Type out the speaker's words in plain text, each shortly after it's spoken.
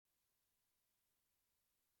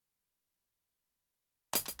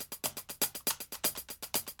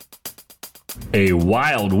A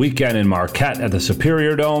wild weekend in Marquette at the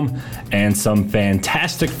Superior Dome, and some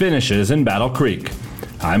fantastic finishes in Battle Creek.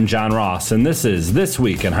 I'm John Ross, and this is This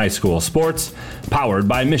Week in High School Sports, powered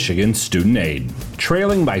by Michigan Student Aid.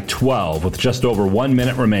 Trailing by 12 with just over 1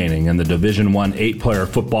 minute remaining in the Division I 8-player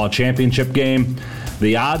football championship game,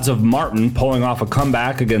 the odds of Martin pulling off a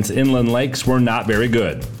comeback against Inland Lakes were not very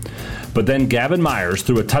good. But then Gavin Myers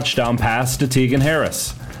threw a touchdown pass to Tegan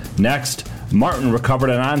Harris. Next, Martin recovered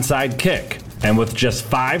an onside kick, and with just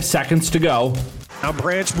 5 seconds to go, now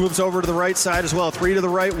Branch moves over to the right side as well. 3 to the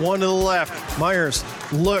right, 1 to the left. Myers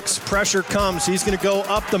looks, pressure comes. He's going to go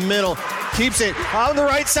up the middle. Keeps it on the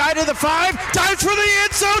right side of the 5. Dives for the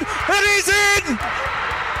end zone, and he's in!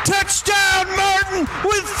 Touchdown, Martin,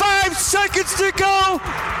 with 5 seconds to go.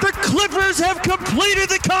 The Clippers have completed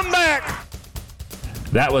the comeback.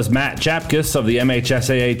 That was Matt Chapkus of the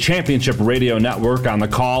MHSAA Championship Radio Network on the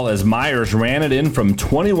call as Myers ran it in from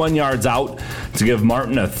 21 yards out to give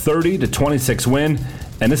Martin a 30-26 win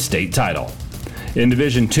and a state title. In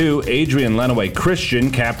Division II, Adrian Lenawee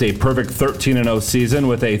Christian capped a perfect 13-0 season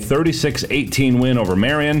with a 36-18 win over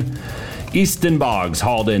Marion. Easton Boggs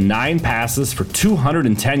hauled in 9 passes for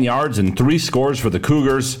 210 yards and 3 scores for the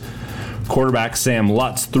Cougars. Quarterback Sam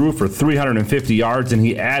Lutz threw for 350 yards and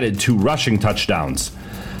he added 2 rushing touchdowns.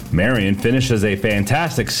 Marion finishes a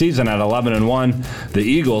fantastic season at 11-1. The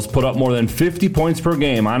Eagles put up more than 50 points per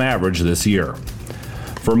game on average this year.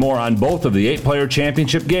 For more on both of the 8-player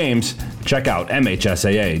championship games, check out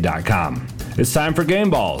MHSAA.com. It's time for Game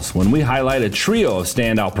Balls, when we highlight a trio of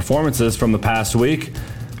standout performances from the past week.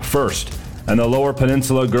 First, in the Lower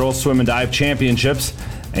Peninsula Girls Swim and Dive Championships,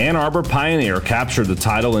 Ann Arbor Pioneer captured the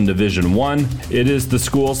title in Division I. It is the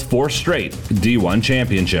school's 4th straight D1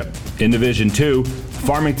 championship. In Division II,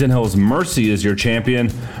 Farmington Hills Mercy is your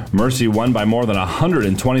champion. Mercy won by more than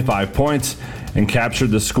 125 points and captured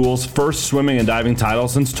the school's first swimming and diving title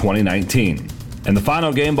since 2019. And the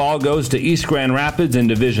final game ball goes to East Grand Rapids in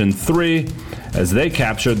Division III as they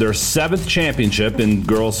captured their 7th championship in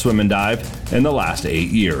girls swim and dive in the last 8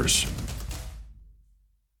 years.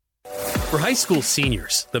 For high school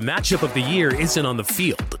seniors, the matchup of the year isn't on the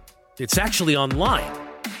field. It's actually online.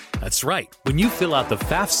 That's right. When you fill out the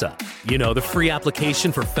FAFSA, the free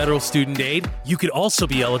application for federal student aid, you could also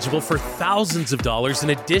be eligible for thousands of dollars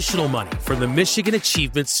in additional money from the Michigan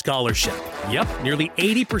Achievement Scholarship. Yep, nearly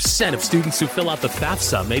 80% of students who fill out the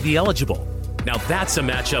FAFSA may be eligible. Now that's a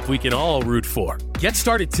matchup we can all root for. Get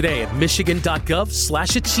started today at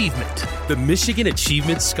michigan.gov/achievement. The Michigan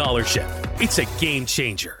Achievement Scholarship. It's a game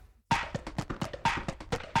changer.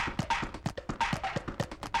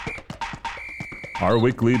 Our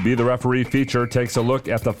weekly Be the Referee feature takes a look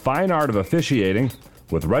at the fine art of officiating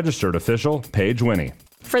with registered official Paige Winnie.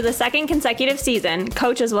 For the second consecutive season,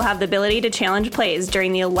 coaches will have the ability to challenge plays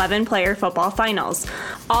during the 11-player football finals.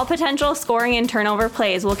 All potential scoring and turnover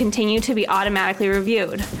plays will continue to be automatically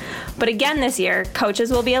reviewed. But again this year,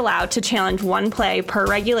 coaches will be allowed to challenge 1 play per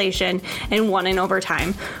regulation and 1 in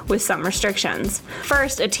overtime, with some restrictions.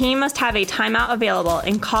 First, a team must have a timeout available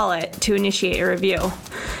and call it to initiate a review.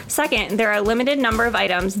 Second, there are a limited number of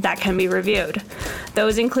items that can be reviewed.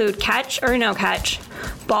 Those include catch or no catch,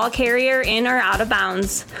 ball carrier in or out of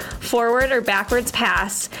bounds, forward or backwards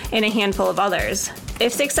pass, and a handful of others.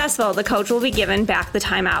 If successful, the coach will be given back the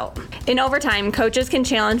timeout. In overtime, coaches can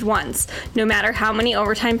challenge once, no matter how many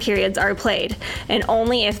overtime periods are played, and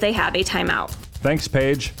only if they have a timeout. Thanks,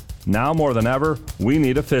 Paige. Now more than ever, we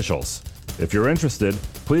need officials. If you're interested,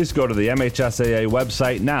 please go to the MHSAA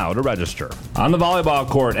website now to register. On the volleyball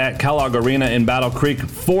court at Kellogg Arena in Battle Creek,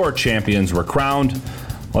 4 champions were crowned.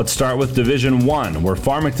 Let's start with Division I, where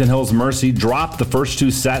Farmington Hills Mercy dropped the first 2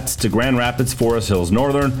 sets to Grand Rapids Forest Hills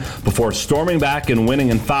Northern before storming back and winning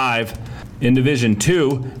in 5. In Division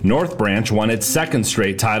II, North Branch won its 2nd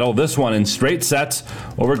straight title, this one in straight sets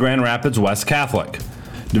over Grand Rapids West Catholic.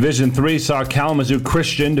 Division III saw Kalamazoo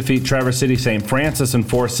Christian defeat Traverse City St. Francis in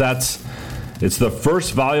 4 sets. It's the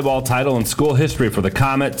first volleyball title in school history for the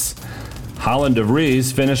Comets. Holland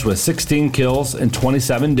DeVries finished with 16 kills and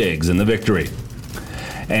 27 digs in the victory.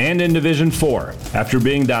 And in Division IV, after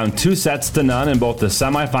being down 2-0 in both the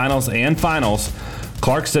semifinals and finals,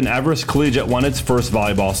 Clarkston Everest Collegiate won its first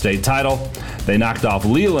volleyball state title. They knocked off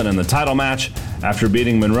Leland in the title match after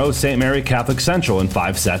beating Monroe St. Mary Catholic Central in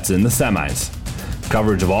 5 sets in the semis.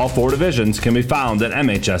 Coverage of all 4 divisions can be found at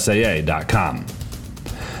MHSAA.com.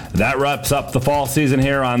 That wraps up the fall season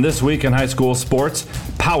here on This Week in High School Sports,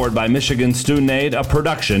 powered by Michigan Student Aid, a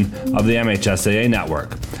production of the MHSAA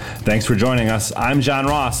Network. Thanks for joining us. I'm John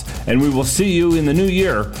Ross, and we will see you in the new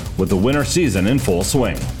year with the winter season in full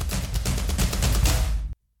swing.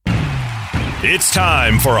 It's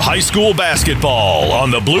time for high school basketball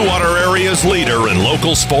on the Blue Water Area's leader in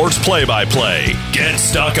local sports play-by-play.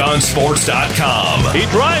 GetStuckOnSports.com. He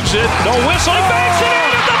drives it. No whistle. He banks it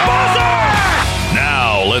in at the buzzer.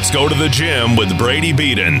 Now let's go to the gym with Brady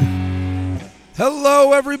Beaton.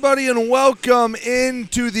 Hello, everybody, and welcome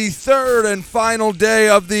into the third and final day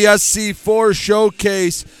of the SC4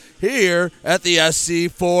 Showcase here at the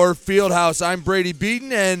SC4 Fieldhouse. I'm Brady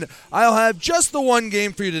Beaton, and I'll have just the one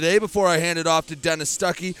game for you today before I hand it off to Dennis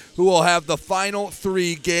Stuckey, who will have the final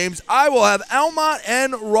three games. I will have Almont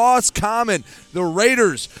and Roscommon. The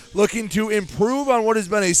Raiders, looking to improve on what has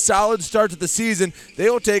been a solid start to the season.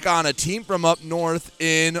 They will take on a team from up north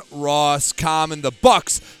in Roscommon. The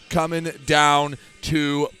Bucks coming down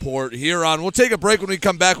to Port Huron. We'll take a break. When we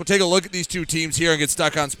come back, we'll take a look at these two teams here and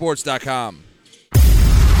GetStuckOnSports.com.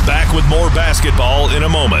 Back with more basketball in a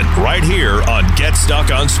moment, right here on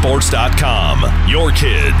GetStuckOnSports.com. Your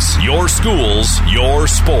kids, your schools, your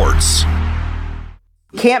sports.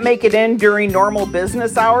 Can't make it in during normal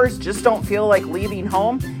business hours? Just don't feel like leaving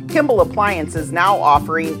home? Kimball Appliance is now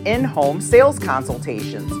offering in-home sales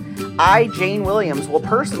consultations. I, Jane Williams, will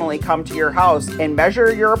personally come to your house and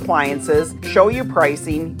measure your appliances, show you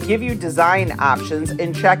pricing, give you design options,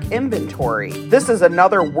 and check inventory. This is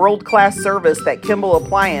another world-class service that Kimball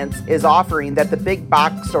Appliance is offering that the big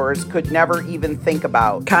box stores could never even think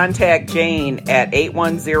about. Contact Jane at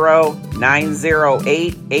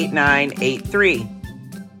 810-908-8983.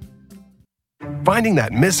 Finding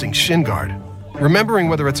that missing shin guard, remembering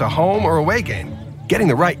whether it's a home or away game, getting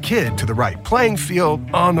the right kid to the right playing field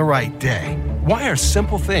on the right day. Why are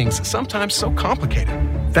simple things sometimes so complicated?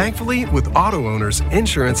 Thankfully, with auto owners,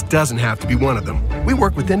 insurance doesn't have to be one of them. We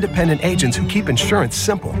work with independent agents who keep insurance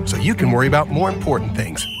simple so you can worry about more important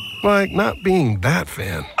things, like not being that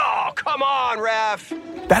fan. Oh, come on, ref!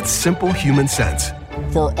 That's simple human sense.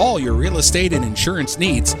 For all your real estate and insurance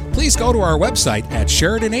needs, please go to our website at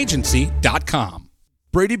SheridanAgency.com.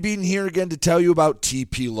 Brady Beaton here again to tell you about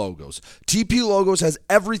TP Logos. TP Logos has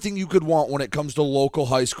everything you could want when it comes to local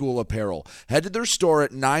high school apparel. Head to their store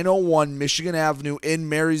at 901 Michigan Avenue in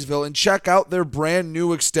Marysville and check out their brand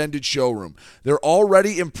new extended showroom. Their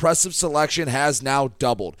already impressive selection has now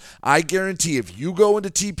doubled. I guarantee if you go into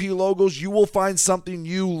TP Logos, you will find something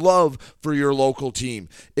you love for your local team.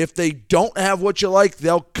 If they don't have what you like,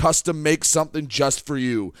 they'll custom make something just for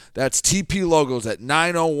you. That's TP Logos at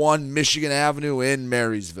 901 Michigan Avenue in Marysville.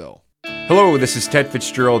 Hello, this is Ted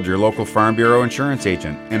Fitzgerald, your local Farm Bureau insurance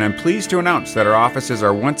agent, and I'm pleased to announce that our offices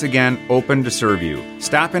are once again open to serve you.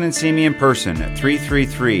 Stop in and see me in person at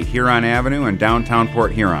 333 Huron Avenue in downtown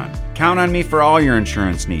Port Huron. Count on me for all your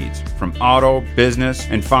insurance needs, from auto, business,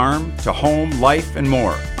 and farm to home, life, and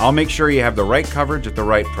more. I'll make sure you have the right coverage at the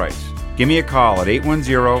right price. Give me a call at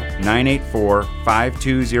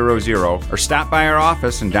 810-984-5200 or stop by our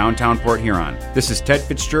office in downtown Port Huron. This is Ted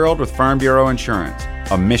Fitzgerald with Farm Bureau Insurance,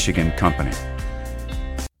 a Michigan company.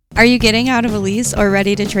 Are you getting out of a lease or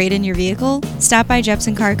ready to trade in your vehicle? Stop by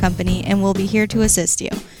Jepson Car Company and we'll be here to assist you.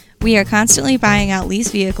 We are constantly buying out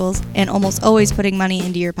leased vehicles and almost always putting money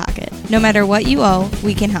into your pocket. No matter what you owe,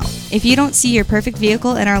 we can help. If you don't see your perfect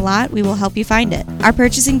vehicle in our lot, we will help you find it. Our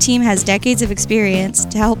purchasing team has decades of experience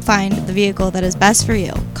to help find the vehicle that is best for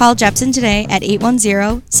you. Call Jepson today at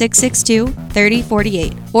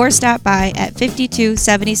 810-662-3048 or stop by at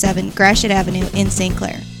 5277 Gratiot Avenue in St.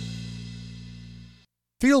 Clair.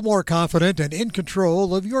 Feel more confident and in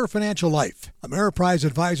control of your financial life. Ameriprise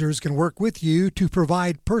Advisors can work with you to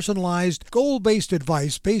provide personalized, goal-based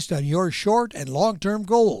advice based on your short and long-term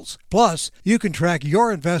goals. Plus, you can track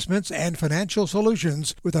your investments and financial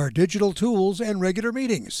solutions with our digital tools and regular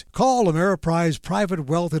meetings. Call Ameriprise Private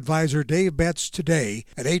Wealth Advisor Dave Betts today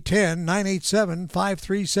at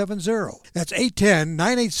 810-987-5370. That's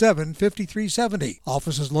 810-987-5370.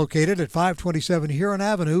 Office is located at 527 Huron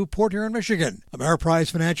Avenue, Port Huron, Michigan.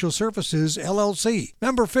 Ameriprise Financial Services, LLC.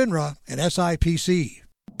 Member FINRA and SIPC.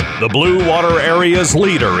 The Blue Water Area's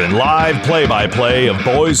leader in live play-by-play of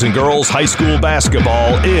boys and girls high school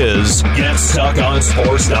basketball is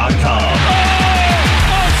GetStuckOnSports.com.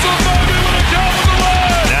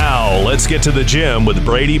 Now, let's get to the gym with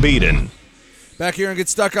Brady Beaton. Back here and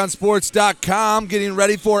GetStuckOnSports.com, getting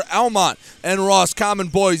ready for Almont and Roscommon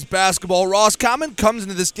boys basketball. Roscommon comes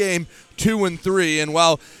into this game 2-3, and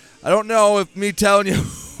while I don't know if me telling you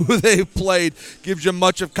who they played gives you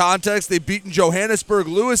much of context. They've beaten Johannesburg,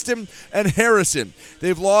 Lewiston, and Harrison.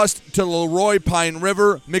 They've lost to Leroy, Pine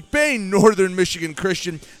River, McBain, Northern Michigan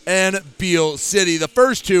Christian, and Beale City. The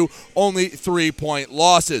first two, only 3-point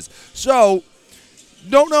losses. So,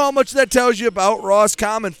 don't know how much that tells you about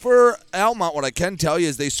Roscommon. For Almont, what I can tell you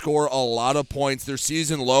is they score a lot of points. Their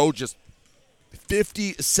season low, just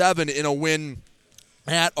 57 in a win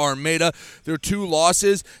at Armada. Their 2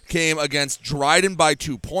 losses came against Dryden by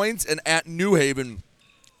 2 points and at New Haven,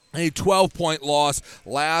 a 12-point loss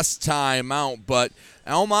last time out. But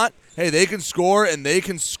Almont, hey, they can score, and they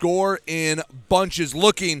can score in bunches,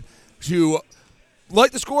 looking to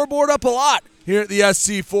light the scoreboard up a lot here at the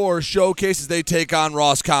SC4 Showcase as they take on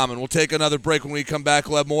Roscommon. We'll take another break. When we come back,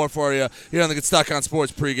 we'll have more for you here on the Get Stuck on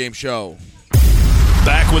Sports pregame show.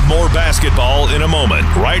 Back with more basketball in a moment,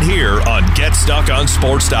 right here on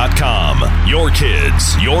GetStuckOnSports.com. Your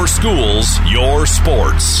kids, your schools, your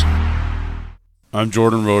sports. I'm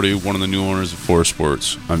Jordan Rohde, one of the new owners of Forest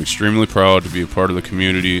Sports. I'm extremely proud to be a part of the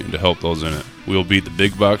community and to help those in it. We will beat the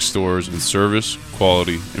big box stores in service,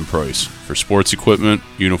 quality, and price. For sports equipment,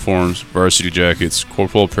 uniforms, varsity jackets,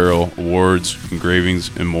 corporal apparel, awards,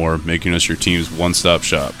 engravings, and more, making us your team's one-stop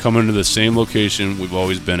shop. Come into the same location we've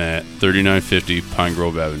always been at, 3950 Pine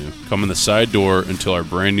Grove Avenue. Come in the side door until our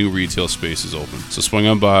brand new retail space is open. So swing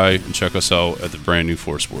on by and check us out at the brand new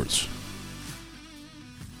Forest Sports.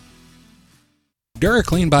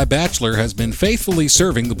 DuraClean by Bachelor has been faithfully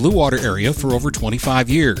serving the Blue Water area for over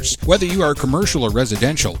 25 years. Whether you are commercial or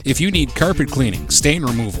residential, if you need carpet cleaning, stain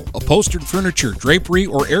removal, upholstered furniture, drapery,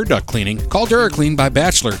 or air duct cleaning, call DuraClean by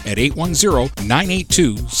Bachelor at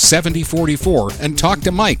 810-982-7044 and talk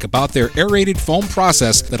to Mike about their aerated foam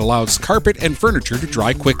process that allows carpet and furniture to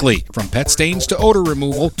dry quickly. From pet stains to odor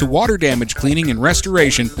removal to water damage cleaning and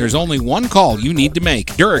restoration, there's only one call you need to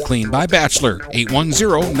make. DuraClean by Bachelor,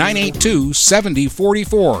 810-982-7044.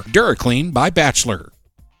 DuraClean by Bachelor.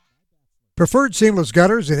 Preferred Seamless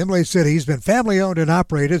Gutters in Imlay City has been family-owned and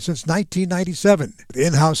operated since 1997. With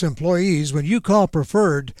in-house employees, when you call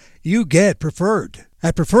Preferred, you get Preferred.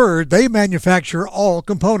 At Preferred, they manufacture all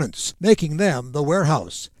components, making them the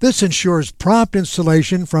warehouse. This ensures prompt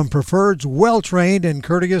installation from Preferred's well-trained and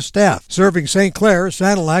courteous staff, serving St. Clair,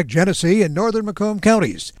 Sanilac, Genesee, and northern Macomb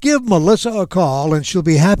counties. Give Melissa a call and she'll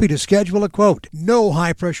be happy to schedule a quote. No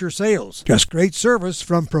high-pressure sales, just great service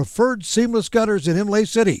from Preferred Seamless Gutters in Imlay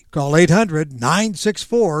City. Call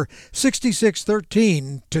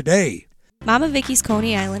 800-964-6613 today. Mama Vicky's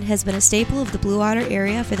Coney Island has been a staple of the Blue Water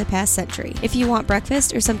area for the past century. If you want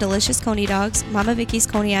breakfast or some delicious Coney dogs, Mama Vicky's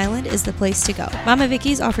Coney Island is the place to go. Mama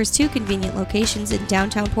Vicky's offers 2 convenient locations in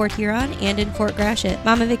downtown Port Huron and in Fort Gratiot.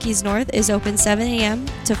 Mama Vicky's North is open 7 a.m.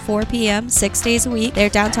 to 4 p.m. 6 days a week. Their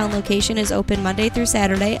downtown location is open Monday through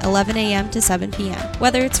Saturday, 11 a.m. to 7 p.m.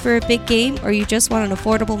 Whether it's for a big game or you just want an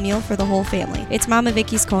affordable meal for the whole family, it's Mama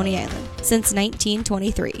Vicky's Coney Island since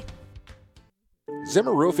 1923.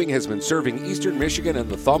 Zimmer Roofing has been serving Eastern Michigan and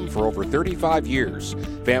the Thumb for over 35 years.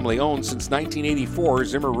 Family owned since 1984,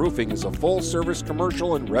 Zimmer Roofing is a full-service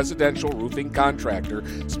commercial and residential roofing contractor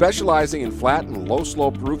specializing in flat and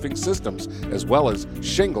low-slope roofing systems, as well as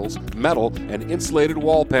shingles, metal, and insulated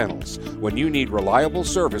wall panels. When you need reliable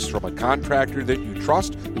service from a contractor that you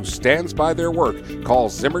trust who stands by their work, call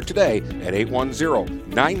Zimmer today at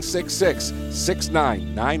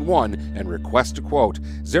 810-966-6991 and request a quote.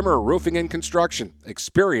 Zimmer Roofing and Construction.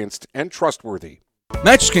 Experienced and trustworthy.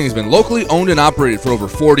 Mattress King has been locally owned and operated for over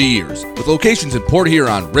 40 years. With locations in Port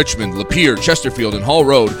Huron, Richmond, Lapeer, Chesterfield, and Hall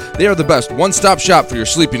Road, they are the best one-stop shop for your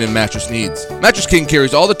sleeping and mattress needs. Mattress King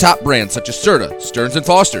carries all the top brands such as Serta, Stearns &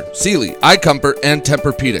 Foster, Sealy, iComfort, and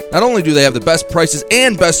Tempur-Pedic. Not only do they have the best prices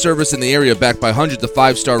and best service in the area backed by hundreds of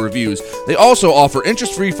 5-star reviews, they also offer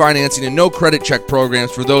interest-free financing and no credit check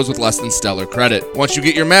programs for those with less than stellar credit. Once you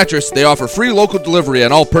get your mattress, they offer free local delivery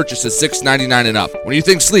on all purchases $6.99 and up. When you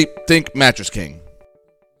think sleep, think Mattress King.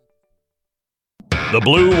 The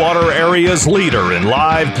Blue Water area's leader in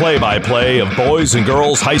live play-by-play of boys and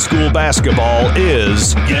girls high school basketball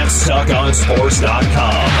is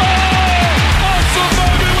GetStuckOnSports.com.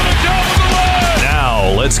 Now,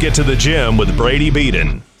 let's get to the gym with Brady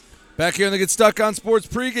Beaton. Back here on the Get Stuck on Sports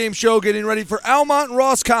pregame show, getting ready for Almont and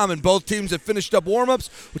Roscommon. Both teams have finished up warm-ups.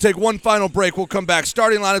 We'll take one final break. We'll come back.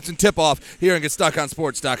 Starting lineups and tip-off here on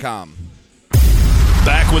GetStuckOnSports.com.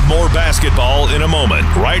 Back with more basketball in a moment,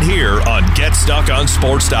 right here on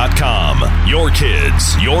GetStuckOnSports.com. Your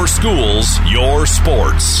kids, your schools, your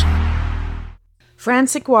sports.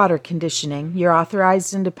 Frantic Water Conditioning, your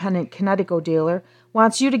authorized independent Connecticut dealer,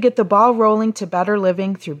 wants you to get the ball rolling to better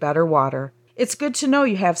living through better water. It's good to know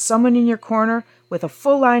you have someone in your corner with a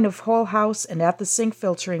full line of whole house and at-the-sink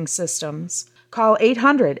filtering systems. Call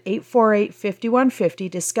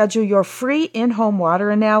 800-848-5150 to schedule your free in-home water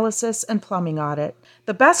analysis and plumbing audit.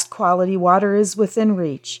 The best quality water is within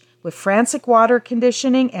reach with Frantic Water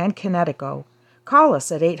Conditioning and Connecticut. Call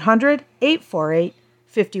us at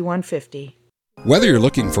 800-848-5150. Whether you're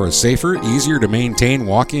looking for a safer, easier to maintain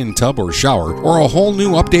walk-in tub or shower, or a whole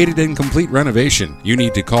new updated and complete renovation, you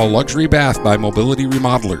need to call Luxury Bath by Mobility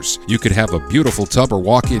Remodelers. You could have a beautiful tub or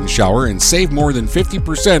walk-in shower and save more than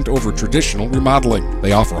 50% over traditional remodeling.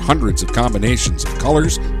 They offer hundreds of combinations of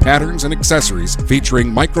colors, patterns, and accessories featuring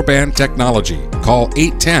microband technology. Call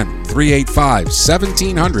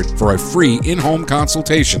 810-385-1700 for a free in-home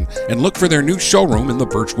consultation and look for their new showroom in the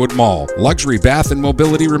Birchwood Mall. Luxury Bath and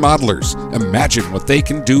Mobility Remodelers. Imagine what they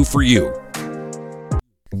can do for you.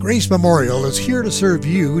 Grace Memorial is here to serve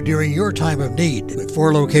you during your time of need. With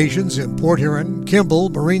 4 locations in Port Huron, Kimball,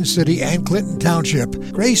 Marine City, and Clinton Township,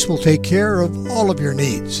 Grace will take care of all of your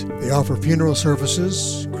needs. They offer funeral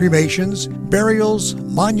services, cremations, burials,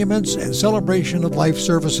 monuments, and celebration of life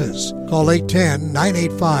services. Call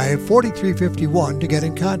 810-985-4351 to get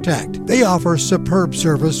in contact. They offer superb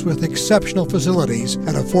service with exceptional facilities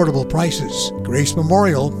at affordable prices. Grace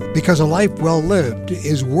Memorial, because a life well lived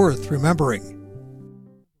is worth remembering.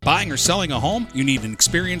 Buying or selling a home? You need an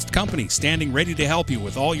experienced company standing ready to help you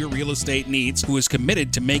with all your real estate needs, who is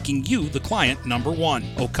committed to making you the client number one.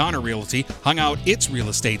 O'Connor Realty hung out its real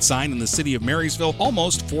estate sign in the city of Marysville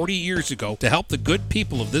almost 40 years ago to help the good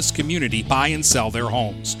people of this community buy and sell their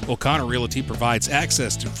homes. O'Connor Realty provides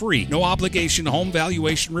access to free, no-obligation home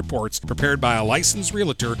valuation reports prepared by a licensed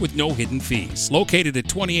realtor with no hidden fees. Located at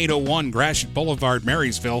 2801 Gratiot Boulevard,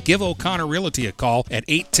 Marysville, give O'Connor Realty a call at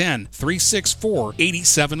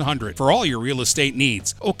 810-364-8700 for all your real estate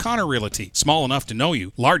needs. O'Connor Realty, small enough to know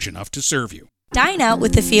you, large enough to serve you. Dine out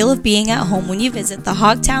with the feel of being at home when you visit the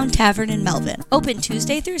Hogtown Tavern in Melvin. Open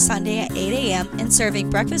Tuesday through Sunday at 8 a.m. and serving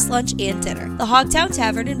breakfast, lunch, and dinner. The Hogtown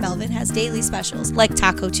Tavern in Melvin has daily specials like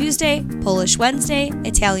Taco Tuesday, Polish Wednesday,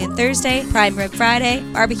 Italian Thursday, Prime Rib Friday,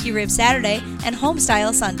 Barbecue Rib Saturday, and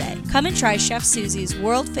Homestyle Sunday. Come and try Chef Susie's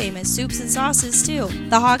world-famous soups and sauces too.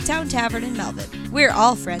 The Hogtown Tavern in Melvin. We're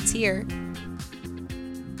all friends here.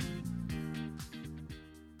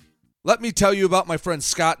 Let me tell you about my friend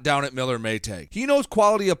Scott down at Miller Maytag. He knows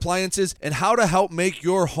quality appliances and how to help make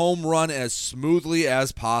your home run as smoothly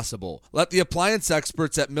as possible. Let the appliance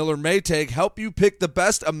experts at Miller Maytag help you pick the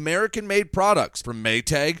best American-made products from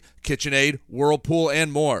Maytag, KitchenAid, Whirlpool,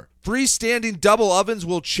 and more. Freestanding double ovens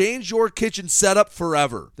will change your kitchen setup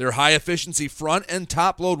forever. Their high-efficiency front and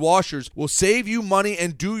top-load washers will save you money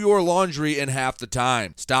and do your laundry in half the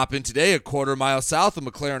time. Stop in today a quarter mile south of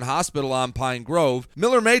McLaren Hospital on Pine Grove.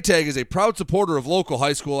 Miller Maytag is a proud supporter of local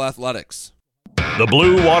high school athletics. The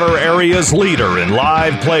Blue Water Area's leader in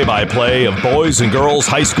live play-by-play of boys and girls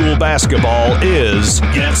high school basketball is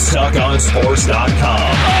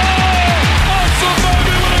GetStuckOnSports.com.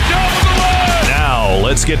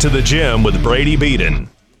 Let's get to the gym with Brady Beaton.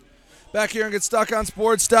 Back here and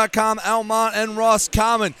GetStuckOnSports.com, Almont and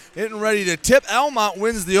Roscommon getting ready to tip. Almont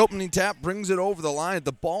wins the opening tap, brings it over the line.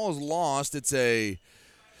 The ball is lost. I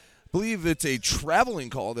believe it's a traveling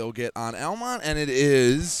call they'll get on Almont, and it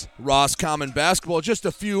is Roscommon basketball. Just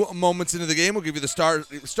a few moments into the game, we'll give you the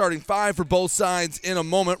starting 5 for both sides in a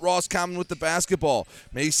moment. Roscommon with the basketball.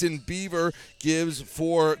 Mason Beaver gives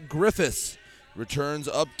for Griffiths. Returns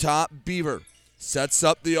up top, Beaver. Sets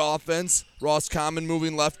up the offense. Roscommon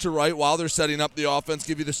moving left to right while they're setting up the offense.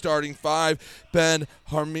 Give you the starting 5. Ben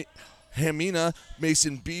Hamina,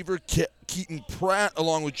 Mason Beaver, Keaton Pratt,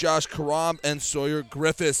 along with Josh Karab and Sawyer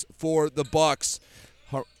Griffiths for the Bucks.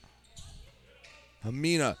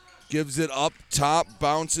 Hamina gives it up top,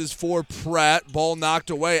 bounces for Pratt. Ball knocked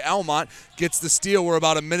away. Almont gets the steal. We're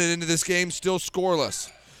about a minute into this game, still scoreless.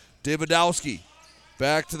 Davidowski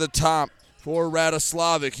back to the top for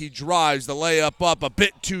Radoslavic. He drives the layup up a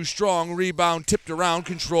bit too strong. Rebound tipped around,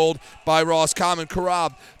 controlled by Roscommon.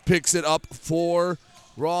 Karab picks it up for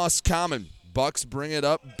Roscommon. Bucks bring it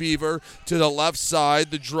up. Beaver to the left side.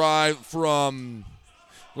 The drive from,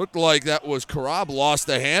 looked like that was Karab, lost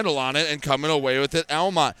the handle on it and coming away with it.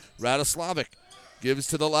 Almont. Radoslavic gives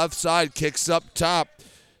to the left side, kicks up top.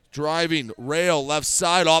 Driving, Rail left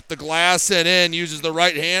side off the glass and in, uses the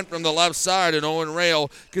right hand from the left side, and Owen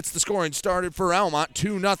Rail gets the scoring started for Almont.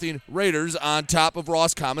 2-0 Raiders on top of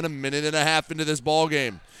Roscommon, a minute and a half into this ball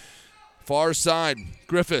game. Far side,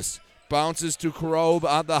 Griffiths bounces to Karob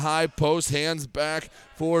on the high post, hands back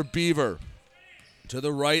for Beaver. To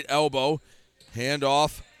the right elbow, hand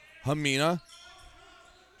off Hamina,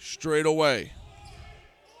 straight away.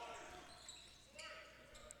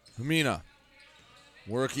 Hamina.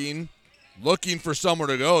 Working, looking for somewhere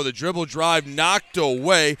to go. The dribble drive knocked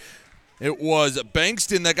away. It was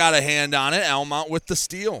Bankston that got a hand on it. Almont with the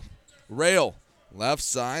steal. Rail Left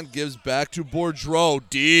side gives back to Boudreau.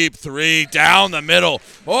 Deep three down the middle.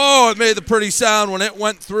 Oh, it made the pretty sound when it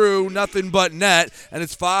went through. Nothing but net. And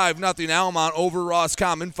it's 5-0 Almont over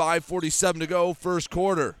Roscommon. 5:47 to go, first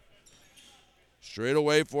quarter. Straight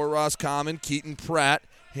away for Roscommon. Keaton Pratt.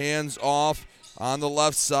 Hands off on the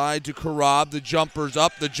left side to Karab. The jumper's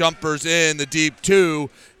up. The jumper's in. The deep two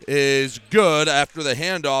is good after the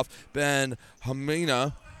handoff. Ben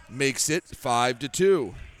Hamina makes it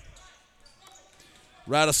 5-2.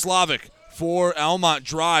 Radoslavic for Almont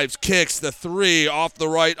drives, kicks the three off the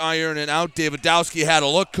right iron and out. Davidowski had a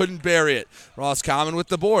look, couldn't bury it. Roscommon with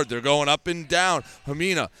the board. They're going up and down.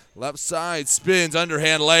 Hamina, left side, spins,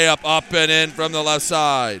 underhand layup, up and in from the left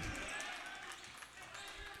side.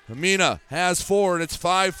 Hamina has 4, and it's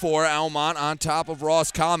 5-4. Almont on top of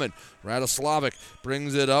Roscommon. Radoslavic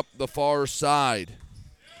brings it up the far side.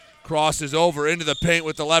 Crosses over into the paint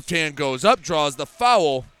with the left hand, goes up, draws the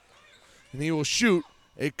foul, and he will shoot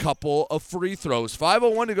a couple of free throws.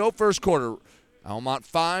 5:01 to go, first quarter. Almont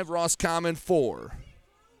 5, Roscommon 4.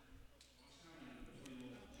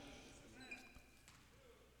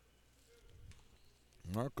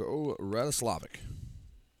 Marko Radoslavic.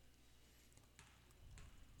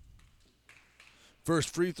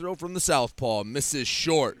 First free throw from the southpaw, misses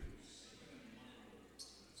short.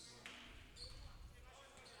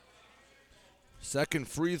 Second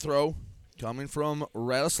free throw coming from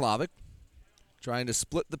Radoslavic. Trying to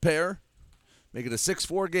split the pair, make it a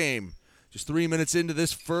 6-4 game. Just 3 minutes into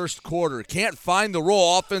this first quarter. Can't find the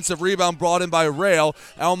roll. Offensive rebound brought in by Rail.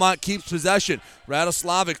 Almont keeps possession.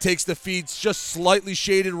 Radoslavic takes the feed just slightly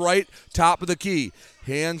shaded right, top of the key.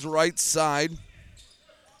 Hands right side.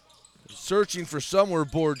 Searching for somewhere,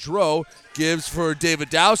 Boudreau gives for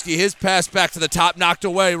Davidowski. His pass back to the top, knocked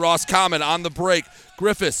away. Roscommon on the break.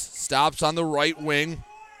 Griffiths stops on the right wing.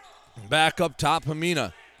 Back up top,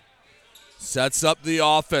 Hamina. Sets up the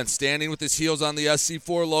offense, standing with his heels on the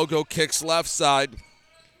SC4 logo, kicks left side.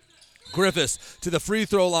 Griffiths to the free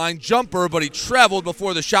throw line, jumper, but he traveled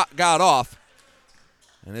before the shot got off.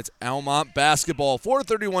 And it's Almont basketball.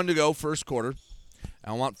 4:31 to go, first quarter.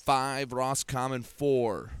 Almont 5, Roscommon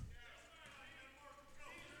 4.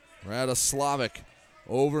 Radoslavic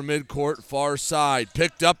over midcourt, far side.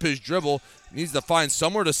 Picked up his dribble. Needs to find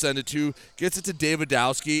somewhere to send it to. Gets it to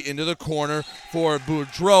Davidowski into the corner for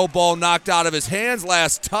Boudreau. Ball knocked out of his hands.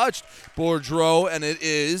 Last touched Boudreau, and it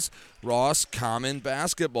is Roscommon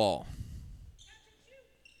basketball.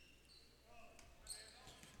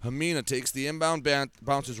 Hamina takes the inbound,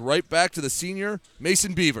 bounces right back to the senior,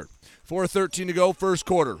 Mason Beaver. 4:13 to go, first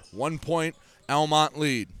quarter. 1 point, Almont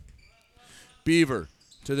lead. Beaver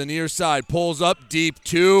to the near side, pulls up deep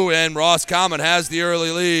 2, and Roscommon has the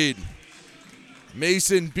early lead.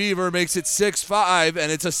 Mason Beaver makes it 6-5,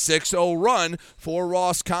 and it's a 6-0 run for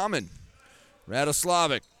Roscommon.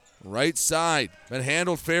 Radoslavic, right side, been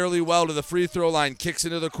handled fairly well to the free throw line, kicks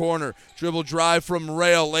into the corner, dribble drive from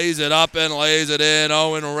Rail, lays it up and lays it in.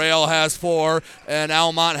 Owen Rail has 4, and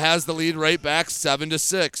Almont has the lead right back,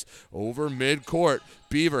 7-6. Over midcourt,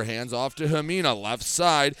 Beaver hands off to Hamina, left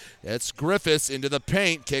side. It's Griffiths into the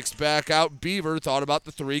paint, kicks back out. Beaver thought about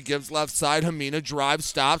the 3, gives left side. Hamina drives,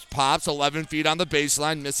 stops, pops, 11 feet on the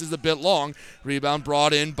baseline, misses a bit long. Rebound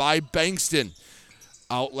brought in by Bankston.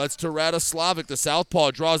 Outlets to Radoslavic. The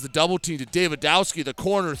southpaw draws the double team to Davidowski. The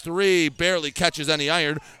corner 3 barely catches any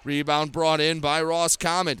iron. Rebound brought in by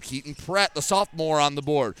Roscommon. Keaton Pratt, the sophomore, on the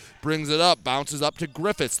board. Brings it up, bounces up to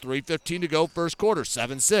Griffiths. 3:15 to go, first quarter,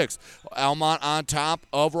 7-6. Almont on top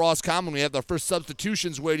of Roscommon. We have the first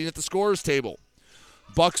substitutions waiting at the scorer's table.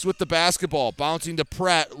 Bucks with the basketball, bouncing to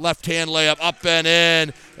Pratt. Left-hand layup up and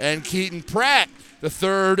in. And Keaton Pratt, the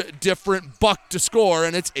third different buck to score,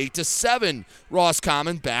 and it's 8-7.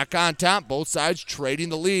 Roscommon back on top, both sides trading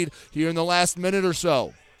the lead here in the last minute or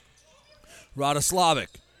so. Radoslavic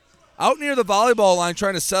out near the volleyball line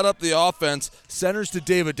trying to set up the offense. Centers to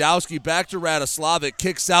Davidowski, back to Radoslavic.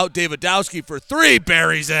 Kicks out Davidowski for 3,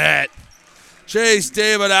 buries it. Chase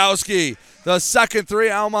Davidowski, the second 3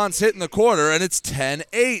 Almont's hit in the quarter, and it's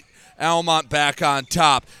 10-8. Almont back on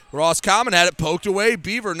top. Roscommon had it poked away.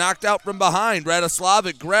 Beaver knocked out from behind.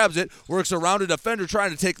 Radoslavic grabs it, works around a defender trying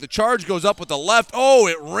to take the charge, goes up with the left. Oh,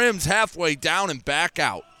 it rims halfway down and back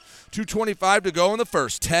out. 2:25 to go in the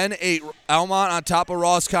first. 10-8. Almont on top of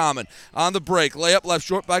Roscommon. On the break, layup left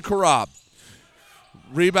short by Karab.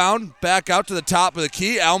 Rebound, back out to the top of the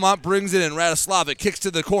key. Almont brings it in. Radoslavic kicks to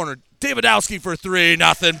the corner. Davidowski for 3,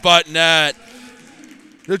 nothing but net.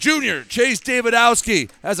 The junior, Chase Davidowski,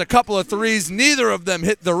 has a couple of 3s. Neither of them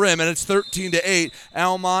hit the rim, and it's 13-8.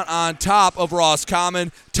 Almont on top of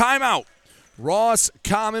Roscommon. Timeout.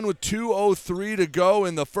 Roscommon with 2:03 to go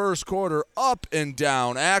in the first quarter. Up and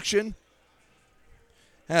down action.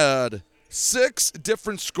 Had 6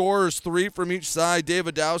 different scorers, 3 from each side.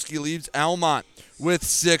 Davidowski leaves Almont with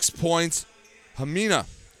 6 points. Hamina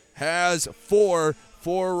has 4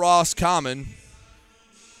 for Roscommon.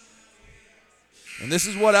 And this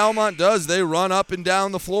is what Almont does. They run up and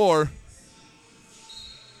down the floor.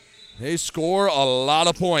 They score a lot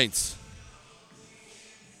of points.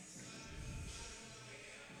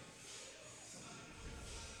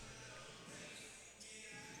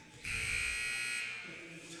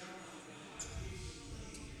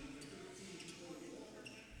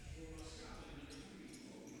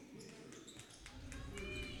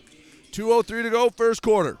 .203 to go, first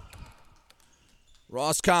quarter.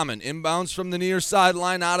 Roscommon inbounds from the near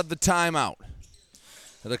sideline out of the timeout.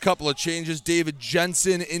 Had a couple of changes. David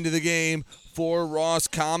Jensen into the game for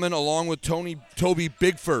Roscommon along with Toby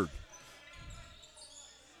Bigford.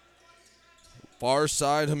 Far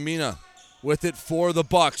side, Hamina with it for the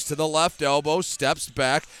Bucks. To the left elbow, steps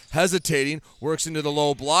back, hesitating, works into the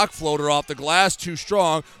low block, floater off the glass, too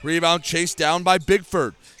strong. Rebound chased down by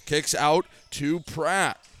Bigford. Kicks out to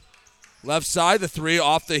Pratt. Left side, the 3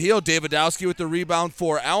 off the heel. Davidowski with the rebound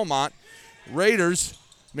for Almont. Raiders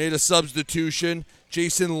made a substitution.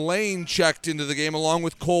 Jason Lane checked into the game along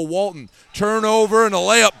with Cole Walton. Turnover and a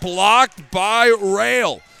layup blocked by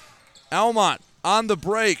Rail. Almont on the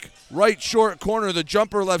break. Right short corner. The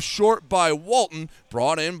jumper left short by Walton.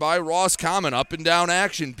 Brought in by Roscommon. Up and down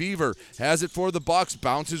action. Beaver has it for the Bucks.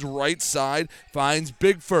 Bounces right side. Finds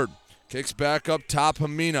Bigford. Kicks back up top.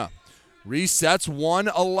 Hamina. Resets,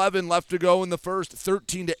 1:11 left to go in the first,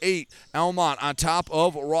 13-8. Almont on top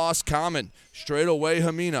of Roscommon. Straight away,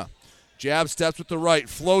 Hamina. Jab steps with the right,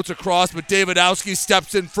 floats across, but Davidowski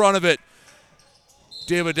steps in front of it.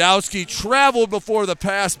 Davidowski traveled before the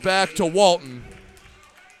pass back to Walton.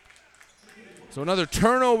 So another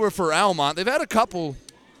turnover for Almont. They've had a couple,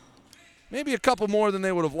 maybe a couple more than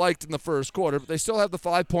they would have liked in the first quarter, but they still have the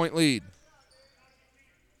 5-point lead.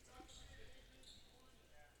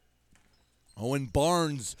 Owen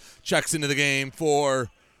Barnes checks into the game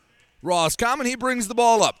for Roscommon. He brings the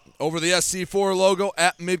ball up over the SC4 logo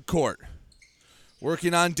at midcourt.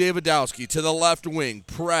 Working on Davidowski to the left wing.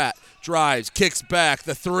 Pratt drives, kicks back,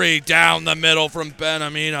 the 3 down the middle from Ben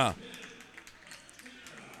Amina.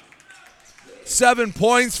 7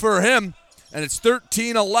 points for him, and it's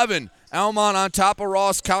 13-11. Almont on top of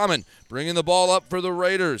Roscommon. Bringing the ball up for the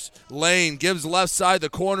Raiders. Lane gives left side the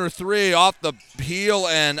corner 3 off the heel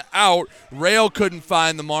and out. Rail couldn't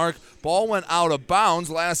find the mark. Ball went out of bounds.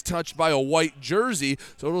 Last touched by a white jersey,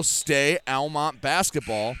 so it'll stay Almont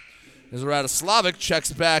basketball. As Radoslavic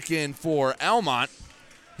checks back in for Almont.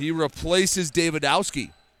 He replaces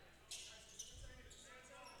Davidowski.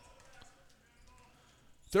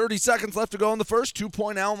 30 seconds left to go in the first.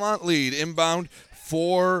 2-point Almont lead. Inbound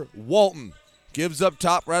for Walton. Gives up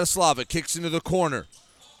top, Radoslavic kicks into the corner.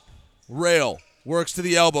 Rail works to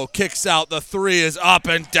the elbow, kicks out. The 3 is up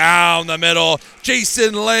and down the middle.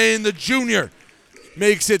 Jason Lane, the junior,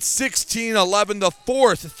 makes it 16-11, the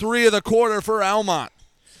 4th 3 of the quarter for Almont.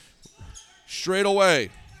 Straight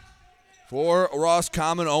away for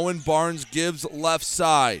Roscommon, Owen Barnes gives left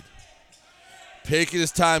side. Taking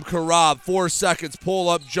his time, Karab, 4 seconds,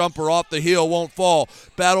 pull-up jumper off the heel, won't fall.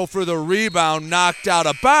 Battle for the rebound, knocked out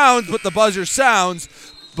of bounds, but the buzzer sounds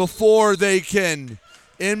before they can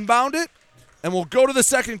inbound it. And we'll go to the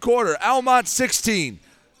second quarter. Almont 16,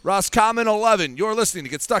 Roscommon 11. You're listening to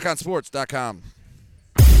GetStuckOnSports.com.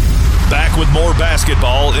 Back with more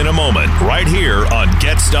basketball in a moment, right here on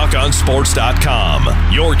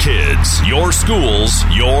GetStuckOnSports.com. Your kids, your schools,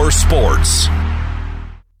 your sports.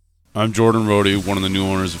 I'm Jordan Rohde, one of the new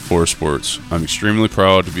owners of Forest Sports. I'm extremely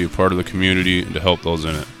proud to be a part of the community and to help those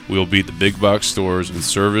in it. We will beat the big box stores in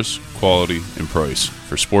service, quality, and price.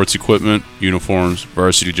 For sports equipment, uniforms,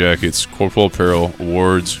 varsity jackets, corporal apparel,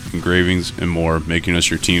 awards, engravings, and more, making us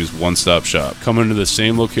your team's one-stop shop. Come into the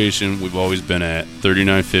same location we've always been at,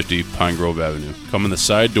 3950 Pine Grove Avenue. Come in the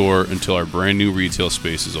side door until our brand new retail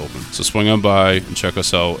space is open. So swing on by and check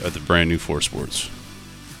us out at the brand new Forest Sports.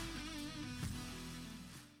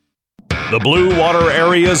 The Blue Water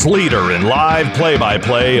area's leader in live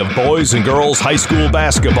play-by-play of boys and girls high school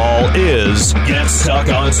basketball is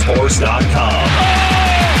GetStuckOnSports.com.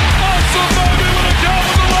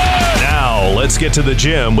 Now, let's get to the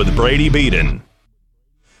gym with Brady Beaton.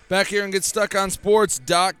 Back here and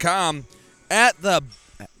GetStuckOnSports.com. At the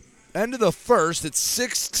end of the first, it's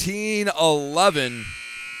 16-11.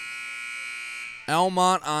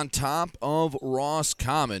 Almont on top of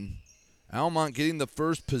Roscommon. Almont getting the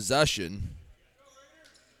first possession.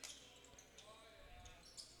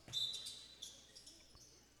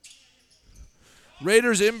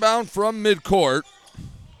 Raiders inbound from midcourt.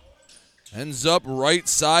 Ends up right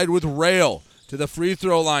side with Rail to the free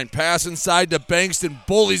throw line. Pass inside to Bankston.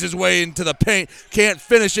 Bullies his way into the paint. Can't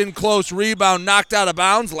finish in close. Rebound knocked out of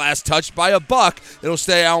bounds. Last touched by a Buck. It'll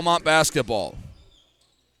stay Almont basketball.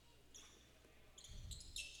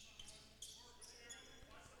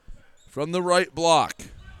 From the right block,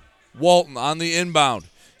 Walton on the inbound.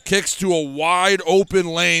 Kicks to a wide open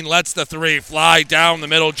Lane. Lets the three fly down the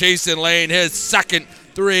middle. Jason Lane, his second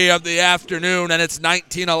three of the afternoon, and it's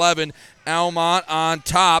 19-11. Almont on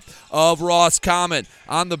top of Roscommon.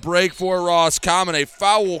 On the break for Roscommon, a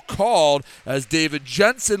foul called as David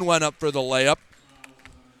Jensen went up for the layup.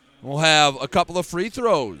 We'll have a couple of free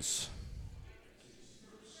throws.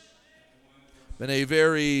 Been a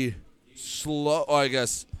very slow, I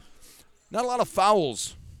guess, not a lot of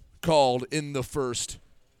fouls called in the first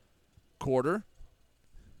quarter.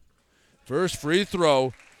 First free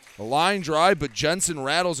throw, a line drive, but Jensen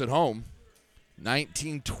rattles it home.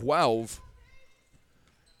 19-12.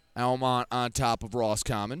 Almont on top of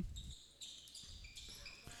Roscommon.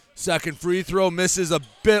 Second free throw misses a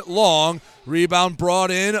bit long. Rebound brought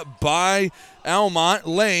in by Almont.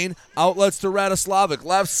 Lane outlets to Radoslavic.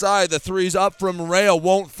 Left side, the three's up from Rail.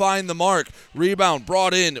 Won't find the mark. Rebound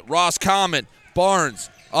brought in. Roscommon. Barnes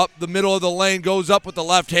up the middle of the lane. Goes up with the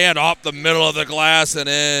left hand. Off the middle of the glass and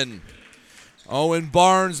in. Owen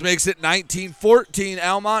Barnes makes it 19-14.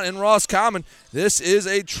 Almont and Roscommon. This is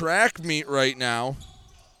a track meet right now.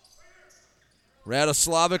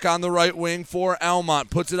 Radoslavic on the right wing for Almont.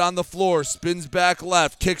 Puts it on the floor. Spins back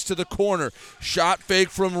left. Kicks to the corner. Shot fake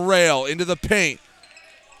from Rail into the paint.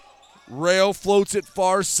 Rail floats it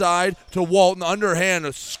far side to Walton. Underhand.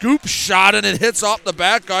 A scoop shot and it hits off the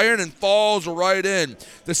back iron and falls right in.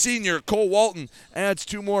 The senior, Cole Walton, adds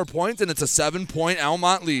 2 more points, and it's a 7-point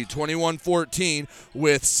Almont lead. 21-14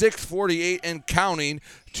 with 6:48 and counting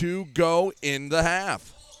to go in the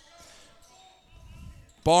half.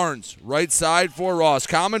 Barnes, right side for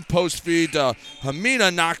Roscommon. Post feed to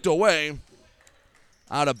Hamina, knocked away.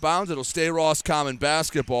 Out of bounds, it'll stay Roscommon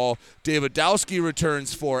basketball. Davidowski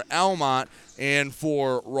returns for Almont, and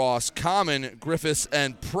for Roscommon, Griffiths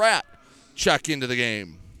and Pratt check into the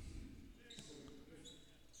game.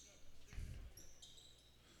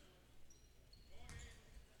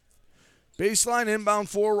 Baseline inbound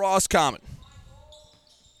for Roscommon.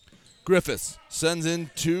 Griffiths sends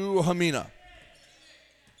in to Hamina.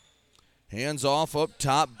 Hands off up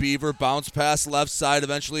top. Beaver bounce pass left side.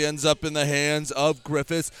 Eventually ends up in the hands of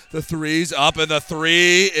Griffiths. The three's up and the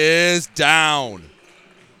three is down.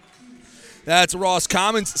 That's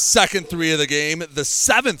Roscommon's second three of the game. The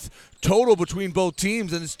 7th total between both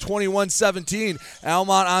teams, and it's 21-17.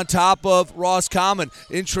 Almont on top of Roscommon.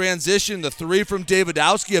 In transition, the three from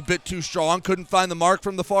Davidowski a bit too strong. Couldn't find the mark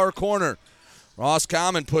from the far corner.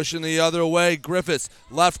 Roscommon pushing the other way. Griffiths,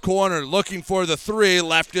 left corner, looking for the three.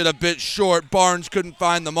 Left it a bit short. Barnes couldn't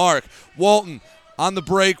find the mark. Walton on the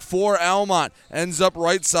break for Almont. Ends up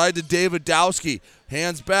right side to Davidowski.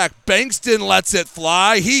 Hands back. Bankston lets it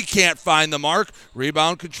fly. He can't find the mark.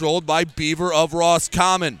 Rebound controlled by Beaver of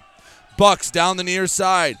Roscommon. Bucks down the near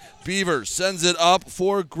side. Beaver sends it up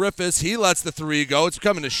for Griffiths. He lets the three go. It's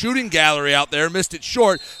becoming a shooting gallery out there. Missed it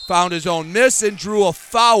short. Found his own miss and drew a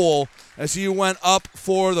foul as he went up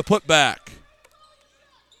for the putback.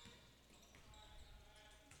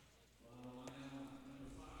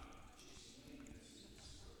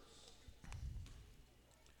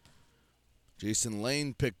 Jason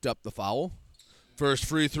Lane picked up the foul. First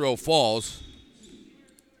free throw falls.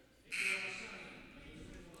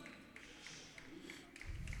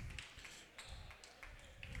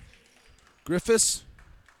 Griffiths.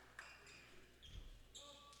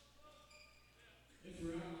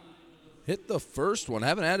 Hit the first one.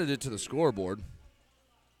 Haven't added it to the scoreboard.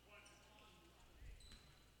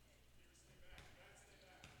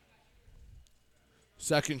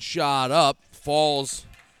 Second shot up. Falls.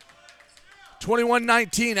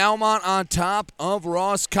 21-19. Almont on top of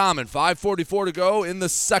Roscommon. 5:44 to go in the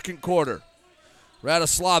second quarter.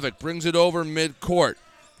 Radoslavic brings it over midcourt.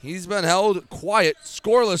 He's been held quiet,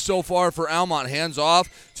 scoreless so far for Almont. Hands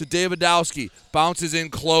off to Davidowski. Bounces in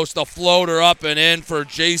close. The floater up and in for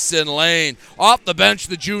Jason Lane. Off the bench,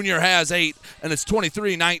 the junior has 8, and it's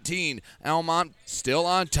 23-19. Almont still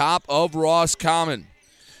on top of Roscommon.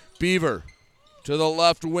 Beaver to the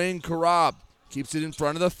left wing. Karab keeps it in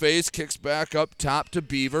front of the face. Kicks back up top to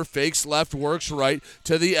Beaver. Fakes left, works right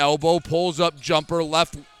to the elbow. Pulls up jumper,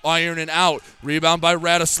 left iron and out. Rebound by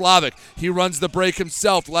Radoslavic. He runs the break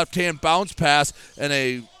himself. Left hand bounce pass and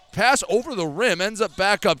a pass over the rim, ends up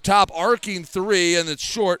back up top, arcing three, and it's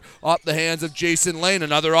short off the hands of Jason Lane.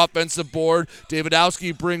 Another offensive board.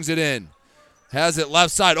 Davidowski brings it in. Has it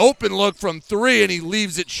left side, open look from three, and he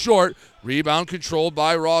leaves it short. Rebound controlled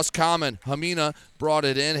by Roscommon. Hamina brought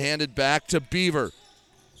it in, handed back to Beaver.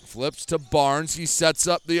 Flips to Barnes, he sets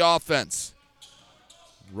up the offense.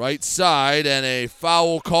 Right side, and a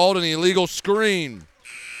foul called, an illegal screen.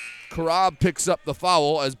 Karab picks up the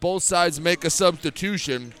foul as both sides make a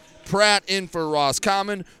substitution. Pratt in for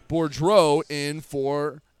Roscommon, Boudreau in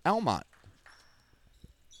for Almont.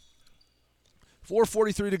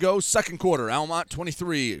 4:43 to go, second quarter. Almont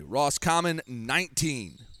 23, Roscommon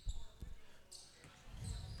 19.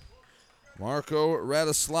 Marko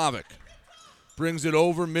Radoslavic brings it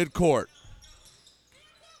over midcourt.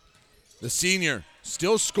 The senior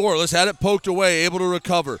still scoreless, had it poked away, able to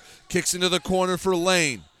recover. Kicks into the corner for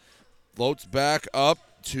Lane. Floats back up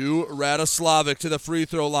to Radoslavic to the free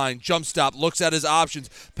throw line. Jump stop, looks at his options.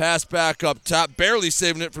 Pass back up top. Barely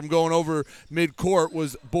saving it from going over midcourt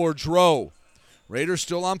was Boudreau. Raiders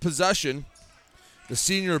still on possession. The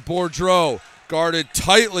senior Boudreau guarded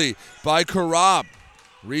tightly by Karab.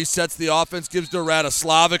 Resets the offense, gives to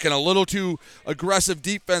Radoslavic, and a little too aggressive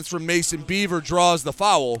defense from Mason Beaver draws the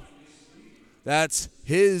foul. That's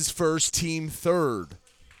his first, team third.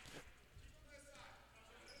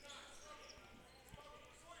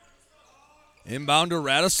 Inbound to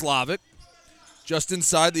Radoslavic, just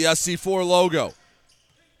inside the SC4 logo.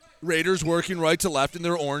 Raiders working right to left in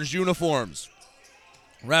their orange uniforms.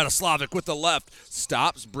 Radoslavic with the left,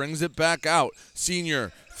 stops, brings it back out.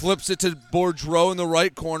 Senior flips it to Boudreau in the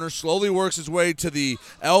right corner, slowly works his way to the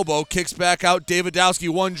elbow, kicks back out. Davidowski,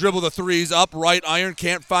 one dribble, the threes, up, right iron,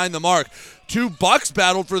 can't find the mark. Two Bucks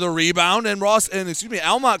battled for the rebound, and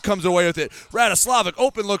Almont comes away with it. Radoslavic,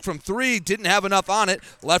 open look from three, didn't have enough on it,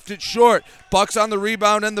 left it short. Bucks on the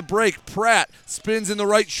rebound and the break. Pratt spins in the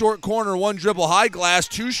right short corner, one dribble, high glass,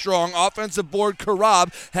 too strong. Offensive board,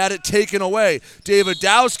 Karab had it taken away.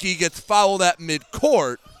 Davidowski gets fouled at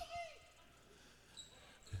midcourt.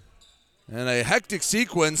 And a hectic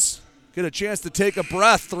sequence. Get a chance to take a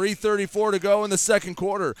breath. 3:34 to go in the second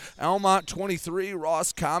quarter. Almont 23,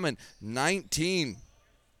 Roscommon 19.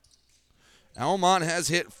 Almont has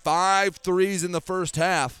hit 5 threes in the first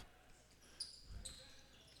half.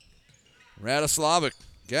 Radoslavic,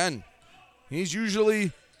 again, he's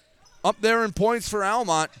usually up there in points for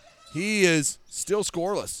Almont. He is still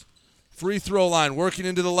scoreless. Free throw line, working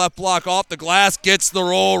into the left block, off the glass, gets the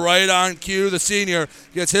roll right on cue. The senior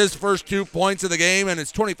gets his first 2 points of the game, and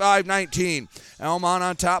it's 25-19. Almont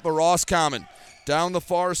on top of Roscommon. Down the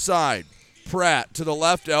far side, Pratt to the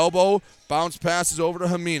left elbow, bounce passes over to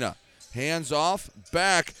Hamina. Hands off,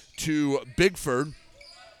 back to Bigford.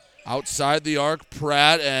 Outside the arc,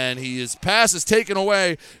 Pratt, and his pass is taken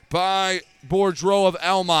away by Boudreau of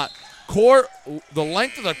Almont. The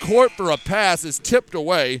length of the court for a pass is tipped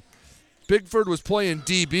away. Bigford was playing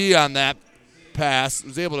DB on that pass,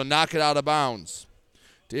 was able to knock it out of bounds.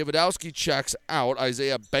 Davidowski checks out.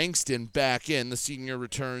 Isaiah Bankston back in. The senior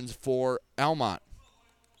returns for Almont.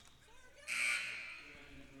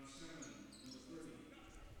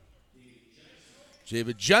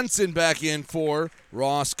 David Jensen back in for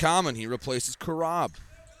Roscommon. He replaces Karab.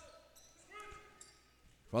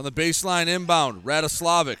 On the baseline inbound,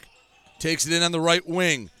 Radoslavic takes it in on the right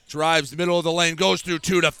wing. Drives the middle of the lane, goes through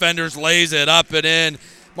 2 defenders, lays it up and in.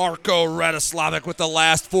 Marko Radoslavic with the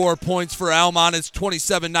last 4 points for Almont. It's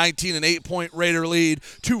 27-19, an 8-point Raider lead.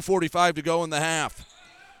 2:45 to go in the half.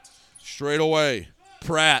 Straight away,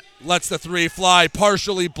 Pratt lets the three fly,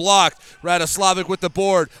 partially blocked. Radoslavic with the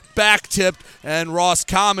board, back tipped, and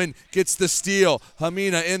Roscommon gets the steal.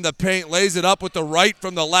 Hamina in the paint, lays it up with the right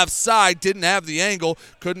from the left side. Didn't have the angle,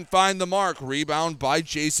 couldn't find the mark. Rebound by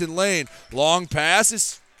Jason Lane. Long pass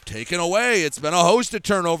is taken away. It's been a host of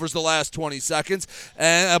turnovers the last 20 seconds.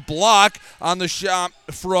 And a block on the shot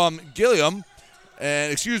from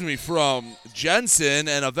from Jensen,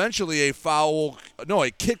 and eventually a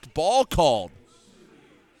kicked ball called.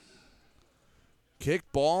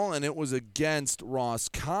 Kicked ball, and it was against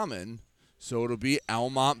Roscommon, so it'll be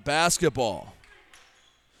Almont basketball.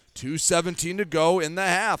 2:17 to go in the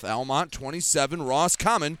half. Almont 27,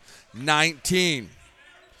 Roscommon 19.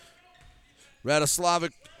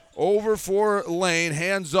 Radoslavic over for Lane,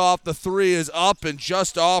 hands off, the three is up and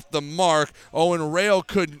just off the mark. Owen Rail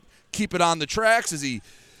couldn't keep it on the tracks as he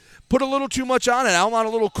put a little too much on it. Almont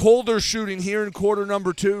a little colder shooting here in quarter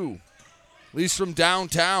number 2, at least from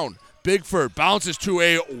downtown. Bigford bounces to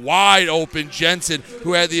a wide open Jensen,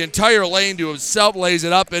 who had the entire lane to himself, lays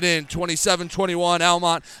it up and in. 27-21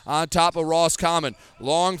 Almont on top of Roscommon.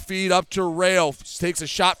 Long feed up to Rail, takes a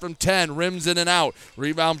shot from 10, rims in and out.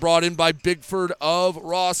 Rebound brought in by Bigford of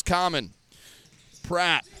Roscommon.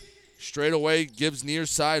 Pratt straight away gives near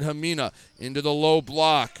side Hamina into the low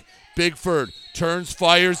block. Bigford turns,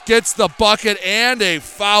 fires, gets the bucket, and a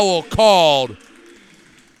foul called.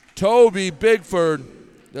 Toby Bigford,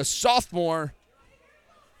 the sophomore,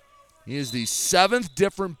 he is the 7th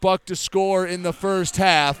different buck to score in the first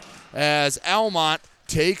half as Almont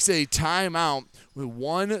takes a timeout with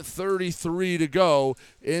 1:33 to go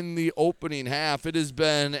in the opening half. It has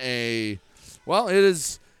been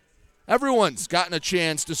everyone's gotten a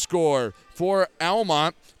chance to score. For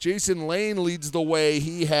Almont, Jason Lane leads the way.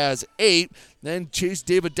 He has 8. Then Chase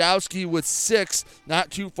Davidowski with 6. Not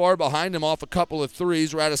too far behind him off a couple of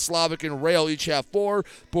threes. Radoslavic and Rail each have 4.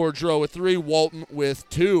 Bourdreau with 3. Walton with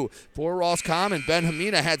 2. For Roscommon, Ben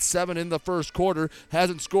Hamina had 7 in the first quarter.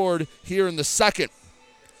 Hasn't scored here in the second.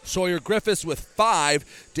 Sawyer Griffiths with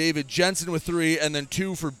 5. David Jensen with 3. And then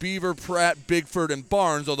 2 for Beaver, Pratt, Bigford, and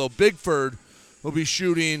Barnes. Although Bigford will be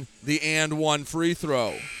shooting the and one free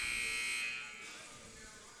throw.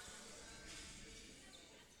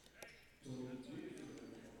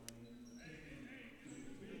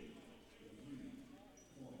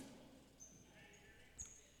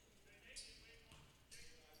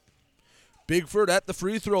 Bigford at the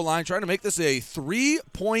free throw line, trying to make this a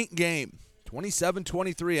 3-point game.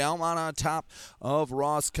 27-23, Almont on top of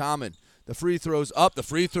Roscommon. The free throw's up. The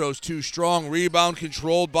free throw's too strong. Rebound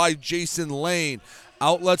controlled by Jason Lane.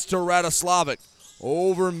 Outlets to Radoslavic.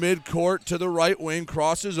 Over midcourt to the right wing.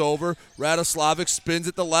 Crosses over. Radoslavic spins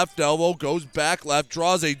at the left elbow. Goes back left.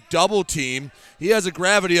 Draws a double team. He has a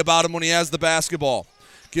gravity about him when he has the basketball.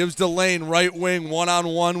 Gives to Lane, right wing,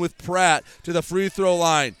 one-on-one with Pratt to the free throw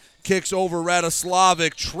line. Kicks over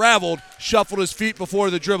Radoslavic. Traveled. Shuffled his feet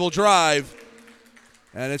before the dribble drive.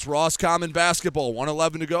 And it's Roscommon basketball.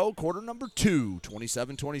 1:11 to go. Quarter number 2.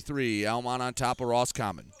 27-23. Almont on top of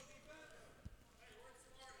Roscommon.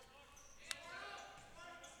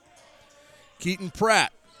 Keaton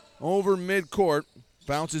Pratt over midcourt.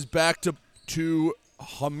 Bounces back to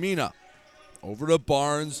Hamina. Over to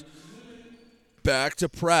Barnes. Back to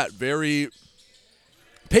Pratt. Very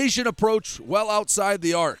patient approach. Well outside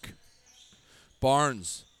the arc.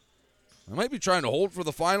 Barnes. I might be trying to hold for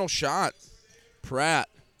the final shot. Pratt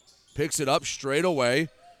picks it up straight away.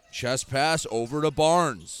 Chest pass over to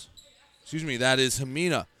Barnes. Excuse me, that is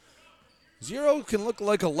Hamina. 0 can look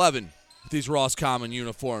like 11 with these Roscommon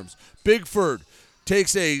uniforms. Bigford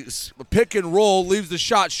takes a pick and roll, leaves the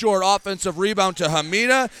shot short. Offensive rebound to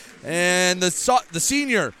Hamina, and the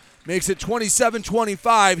senior makes it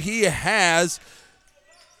 27-25. He has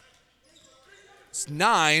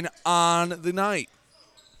 9 on the night.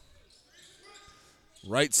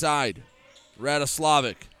 Right side.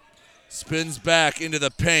 Radoslavic spins back into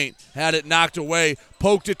the paint. Had it knocked away.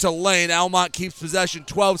 Poked it to Lane. Almont keeps possession.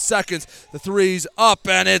 12 seconds. The three's up,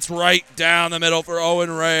 and it's right down the middle for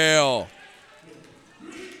Owen Rail.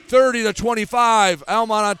 30-25.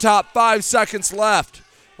 Almont on top. 5 seconds left.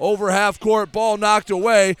 Over half court. Ball knocked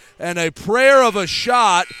away, and a prayer of a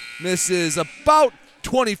shot misses about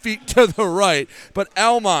 20 feet to the right. But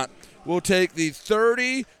Almont will take the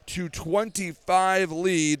 30-25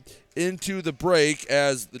 lead into the break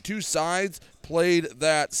as the two sides played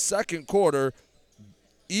that second quarter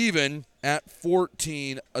even at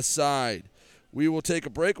 14 aside. We will take a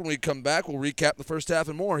break. When we come back, we'll recap the first half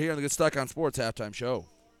and more here on the Get Stuck on Sports Halftime Show.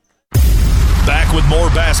 Back with more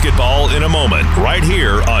basketball in a moment, right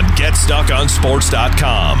here on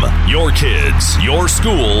GetStuckOnSports.com. Your kids, your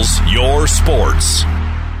schools, your sports.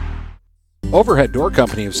 Overhead Door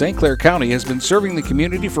Company of St. Clair County has been serving the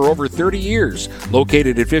community for over 30 years.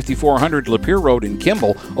 Located at 5400 Lapeer Road in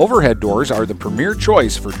Kimball, Overhead Doors are the premier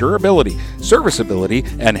choice for durability, serviceability,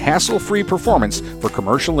 and hassle-free performance for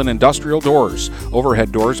commercial and industrial doors.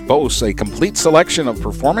 Overhead Doors boasts a complete selection of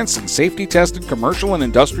performance and safety-tested commercial and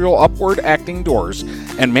industrial upward-acting doors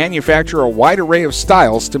and manufacture a wide array of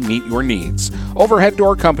styles to meet your needs. Overhead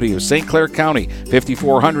Door Company of St. Clair County,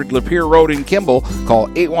 5400 Lapeer Road in Kimball. Call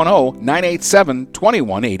 810-987-2185.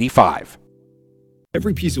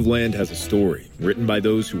 Every piece of land has a story written by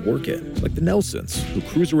those who work it, like the Nelsons, who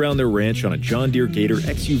cruise around their ranch on a John Deere Gator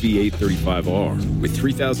XUV 835R. With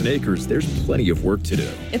 3,000 acres, there's plenty of work to do.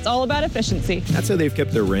 It's all about efficiency. That's how they've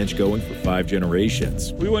kept their ranch going for 5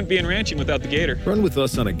 generations. We wouldn't be in ranching without the Gator. Run with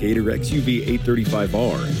us on a Gator XUV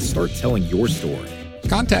 835R and start telling your story.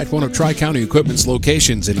 Contact one of Tri-County Equipment's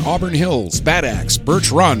locations in Auburn Hills, Bad Axe,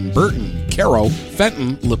 Birch Run, Burton, Caro,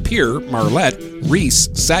 Fenton, Lapeer, Marlette, Reese,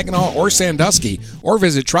 Saginaw, or Sandusky, or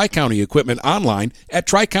visit Tri-County Equipment online at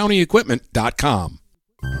tricountyequipment.com.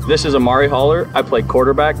 This is Amari Haller. I play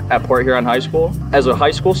quarterback at Port Huron High School. As a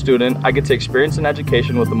high school student, I get to experience an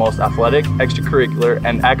education with the most athletic, extracurricular,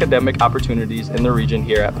 and academic opportunities in the region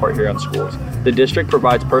here at Port Huron Schools. The district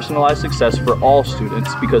provides personalized success for all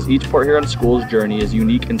students because each Port Huron School's journey is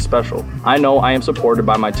unique and special. I know I am supported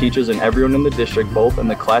by my teachers and everyone in the district, both in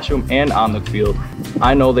the classroom and on the field.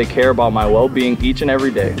 I know they care about my well-being each and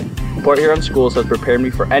every day. Port Huron Schools has prepared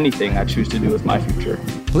me for anything I choose to do with my future.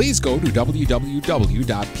 Please go to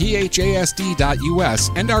www.phasd.us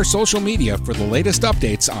and our social media for the latest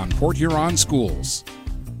updates on Port Huron Schools.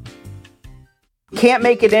 Can't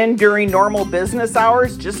make it in during normal business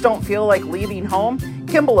hours? Just don't feel like leaving home?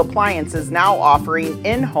 Kimball Appliance is now offering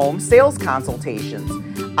in-home sales consultations.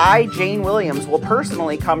 I, Jane Williams, will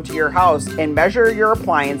personally come to your house and measure your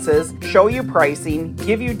appliances, show you pricing,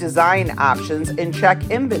 give you design options, and check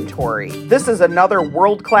inventory. This is another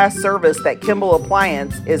world-class service that Kimball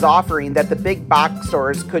Appliance is offering that the big box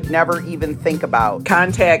stores could never even think about.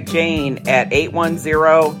 Contact Jane at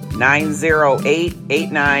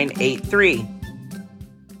 810-908-8983.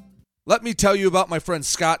 Let me tell you about my friend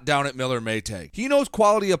Scott down at Miller Maytag. He knows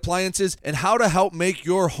quality appliances and how to help make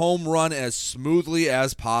your home run as smoothly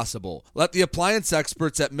as possible. Let the appliance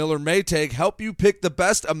experts at Miller Maytag help you pick the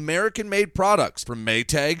best American-made products from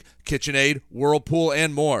Maytag, KitchenAid, Whirlpool,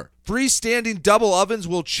 and more. Freestanding double ovens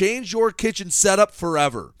will change your kitchen setup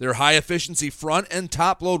forever. Their high-efficiency front and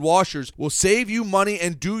top-load washers will save you money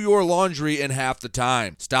and do your laundry in half the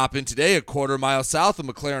time. Stop in today a quarter mile south of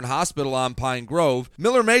McLaren Hospital on Pine Grove.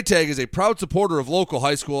 Miller Maytag is a proud supporter of local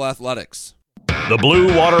high school athletics. The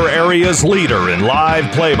Blue Water Area's leader in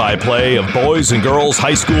live play-by-play of boys and girls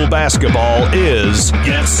high school basketball is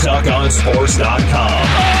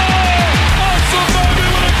GetStuckOnSports.com.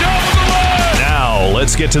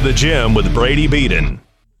 Let's get to the gym with Brady Beaton.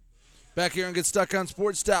 Back here on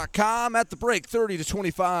GetStuckOnSports.com at the break,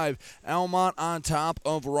 30-25. Almont on top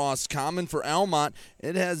of Roscommon. For Almont,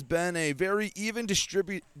 it has been a very even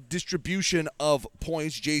distribution of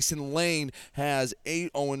points. Jason Lane has 8.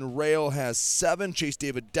 Owen Rail has 7. Chase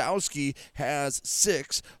Davidowski has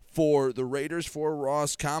 6. For the Raiders, for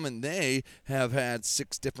Roscommon, they have had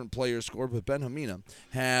 6 different players score, but Ben Hamina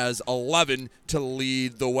has 11 to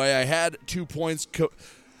lead the way. I had 2 points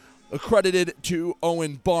accredited to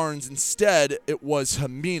Owen Barnes. Instead, it was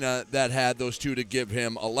Hamina that had those 2 to give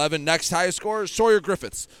him 11. Next highest scorer, Sawyer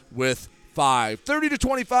Griffiths with 5.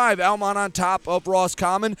 30-25, Almont on top of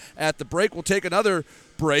Roscommon. At the break, we'll take another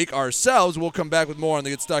break ourselves. We'll come back with more on the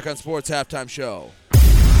Get Stuck on Sports halftime show.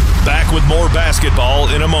 Back with more basketball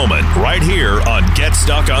in a moment, right here on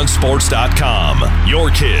GetStuckOnSports.com.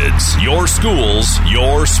 Your kids, your schools,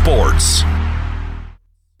 your sports.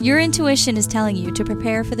 Your intuition is telling you to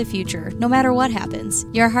prepare for the future, no matter what happens.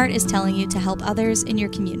 Your heart is telling you to help others in your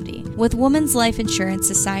community. With Women's Life Insurance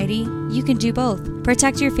Society, you can do both.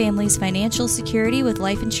 Protect your family's financial security with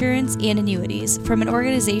life insurance and annuities from an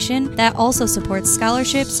organization that also supports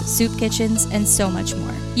scholarships, soup kitchens, and so much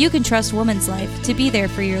more. You can trust Women's Life to be there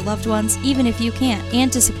for your loved ones even if you can't,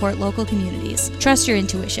 and to support local communities. Trust your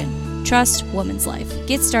intuition. Trust Women's Life.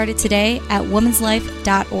 Get started today at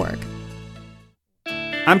womenslife.org.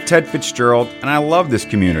 I'm Ted Fitzgerald, and I love this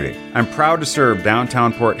community. I'm proud to serve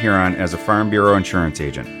downtown Port Huron as a Farm Bureau insurance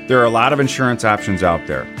agent. There are a lot of insurance options out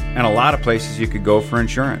there, and a lot of places you could go for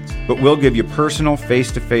insurance. But we'll give you personal,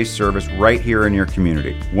 face-to-face service right here in your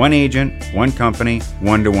community. One agent, one company,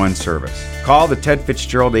 one-to-one service. Call the Ted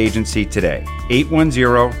Fitzgerald Agency today,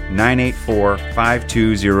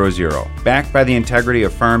 810-984-5200. Backed by the integrity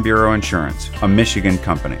of Farm Bureau Insurance, a Michigan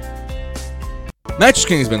company. Mattress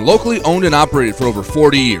King has been locally owned and operated for over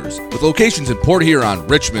 40 years. With locations in Port Huron,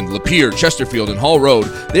 Richmond, Lapeer, Chesterfield, and Hall Road,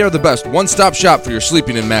 they are the best one-stop shop for your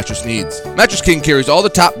sleeping and mattress needs. Mattress King carries all the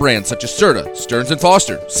top brands such as Serta, Stearns &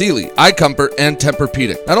 Foster, Sealy, iComfort, and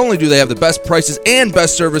Tempur-Pedic. Not only do they have the best prices and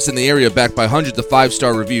best service in the area backed by hundreds of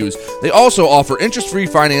 5-star reviews, they also offer interest-free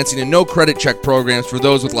financing and no credit check programs for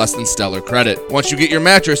those with less than stellar credit. Once you get your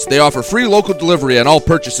mattress, they offer free local delivery on all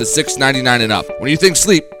purchases $6.99 and up. When you think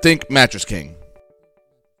sleep, think Mattress King.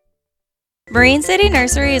 Marine City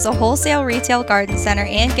Nursery is a wholesale retail garden center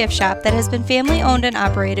and gift shop that has been family owned and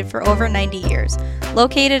operated for over 90 years.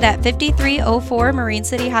 Located at 5304 Marine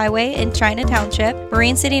City Highway in China Township,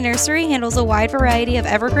 Marine City Nursery handles a wide variety of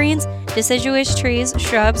evergreens, deciduous trees,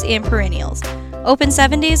 shrubs, and perennials. Open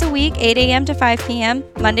 7 days a week, 8 a.m. to 5 p.m.,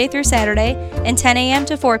 Monday through Saturday, and 10 a.m.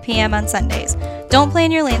 to 4 p.m. on Sundays. Don't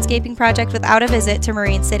plan your landscaping project without a visit to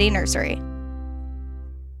Marine City Nursery.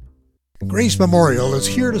 Grace Memorial is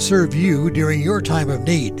here to serve you during your time of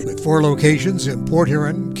need. With 4 locations in Port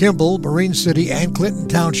Huron, Kimball, Marine City, and Clinton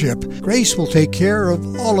Township, Grace will take care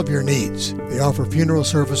of all of your needs. They offer funeral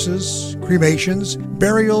services, cremations,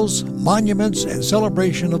 burials, monuments, and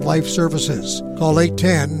celebration of life services. Call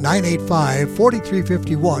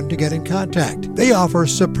 810-985-4351 to get in contact. They offer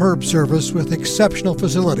superb service with exceptional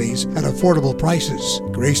facilities and affordable prices.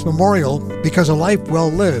 Grace Memorial, because a life well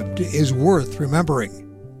lived is worth remembering.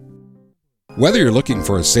 Whether you're looking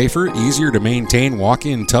for a safer, easier to maintain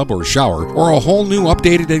walk-in tub or shower, or a whole new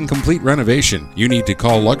updated and complete renovation, you need to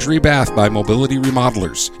call Luxury Bath by Mobility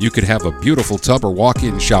Remodelers. You could have a beautiful tub or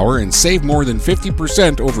walk-in shower and save more than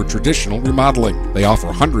 50% over traditional remodeling. They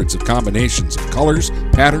offer hundreds of combinations of colors,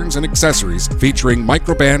 patterns, and accessories featuring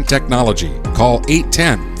microband technology. Call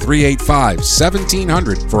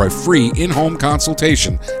 810-385-1700 for a free in-home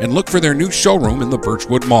consultation and look for their new showroom in the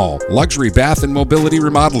Birchwood Mall. Luxury Bath and Mobility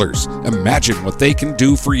Remodelers. Imagine what they can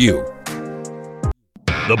do for you.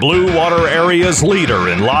 The Blue Water Area's leader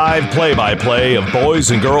in live play-by-play of boys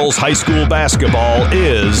and girls high school basketball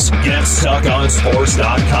is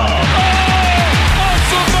GetStuckOnSports.com.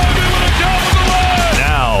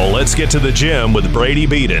 Now, let's get to the gym with Brady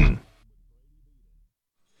Beaton.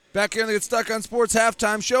 Back in the Get Stuck on Sports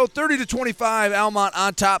halftime show, 30-25, Almont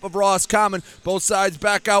on top of Roscommon. Both sides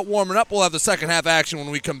back out warming up. We'll have the second half action when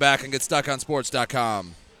we come back and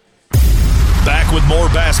GetStuckOnSports.com. Back with more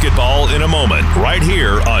basketball in a moment, right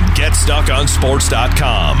here on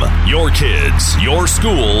GetStuckOnSports.com. Your kids, your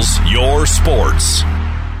schools, your sports.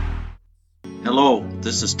 Hello,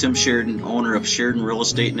 this is Tim Sheridan, owner of Sheridan Real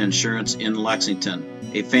Estate and Insurance in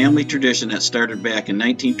Lexington, a family tradition that started back in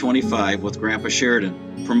 1925 with Grandpa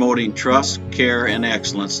Sheridan. Promoting trust, care, and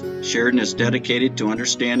excellence, Sheridan is dedicated to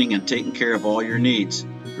understanding and taking care of all your needs.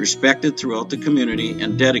 Respected throughout the community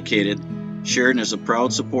and dedicated, Sheridan is a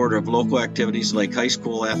proud supporter of local activities like high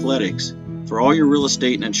school athletics. For all your real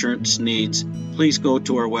estate and insurance needs, please go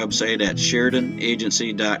to our website at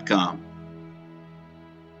SheridanAgency.com.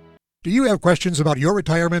 Do you have questions about your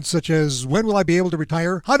retirement, such as when will I be able to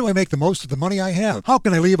retire? How do I make the most of the money I have? How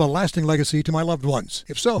can I leave a lasting legacy to my loved ones?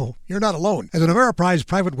 If so, you're not alone. As an Ameriprise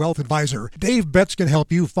Private Wealth Advisor, Dave Betts can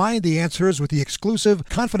help you find the answers with the exclusive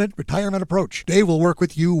Confident Retirement Approach. Dave will work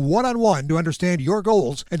with you one-on-one to understand your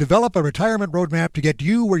goals and develop a retirement roadmap to get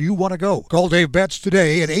you where you want to go. Call Dave Betts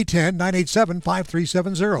today at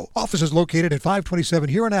 810-987-5370. Office is located at 527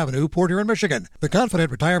 Huron Avenue, Port Huron, Michigan. The Confident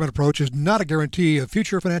Retirement Approach is not a guarantee of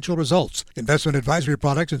future financial results. Investment advisory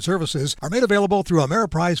products and services are made available through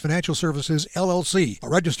Ameriprise Financial Services, LLC, a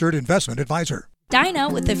registered investment advisor. Dine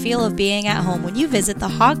out with the feel of being at home when you visit the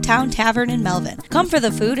Hogtown Tavern in Melvin. Come for the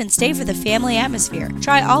food and stay for the family atmosphere.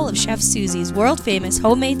 Try all of Chef Susie's world-famous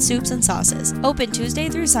homemade soups and sauces. Open Tuesday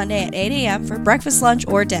through Sunday at 8 a.m. for breakfast, lunch,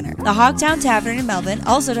 or dinner. The Hogtown Tavern in Melvin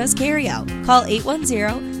also does carry-out. Call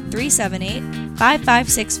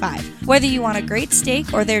 810-378-5565. Whether you want a great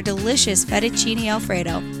steak or their delicious fettuccine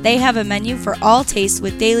Alfredo, they have a menu for all tastes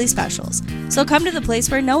with daily specials. So come to the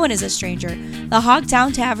place where no one is a stranger, the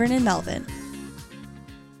Hogtown Tavern in Melvin.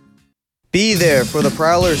 Be there for the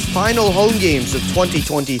Prowlers' final home games of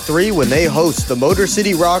 2023 when they host the Motor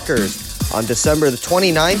City Rockers on December the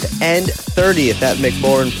 29th and 30th at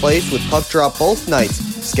McMorran Place with puck drop both nights,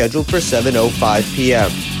 scheduled for 7:05 p.m.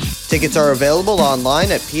 Tickets are available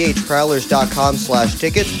online at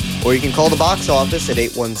phprowlers.com/tickets, or you can call the box office at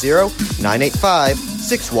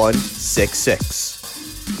 810-985-6166.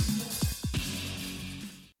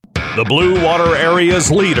 The Blue Water Area's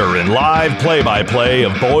leader in live play-by-play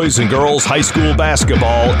of boys and girls high school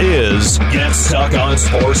basketball is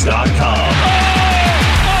GetStuckOnSports.com.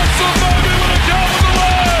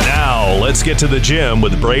 Now, let's get to the gym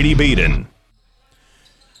with Brady Beaton.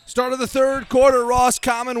 Start of the third quarter,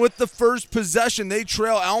 Roscommon with the first possession. They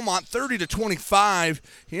trail Almont 30-25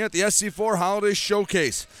 here at the SC4 Holiday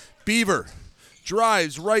Showcase. Beaver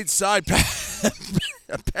drives right side pass.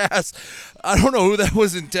 I don't know who that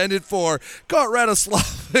was intended for. Caught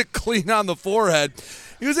Radoslavic clean on the forehead.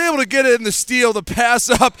 He was able to get it in the steal, the pass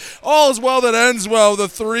up. All is well that ends well. The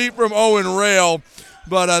three from Owen Rail.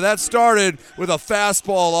 But that started with a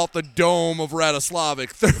fastball off the dome of Radoslavic.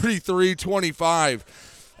 33-25.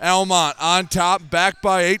 Almont on top, back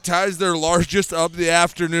by 8, ties their largest of the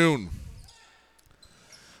afternoon.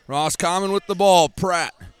 Roscommon with the ball.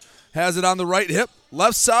 Pratt has it on the right hip.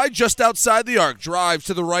 Left side, just outside the arc. Drives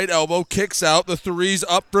to the right elbow, kicks out. The three's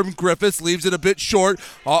up from Griffiths, leaves it a bit short.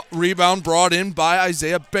 Rebound brought in by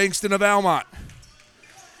Isaiah Bankston of Almont.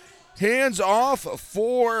 Hands off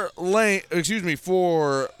for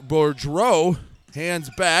Boudreau. Hands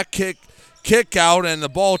back, kick out, and the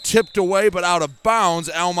ball tipped away but out of bounds.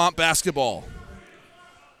 Almont basketball.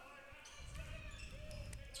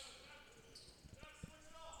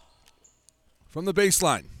 From the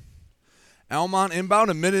baseline. Almont inbound,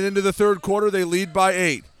 a minute into the third quarter. They lead by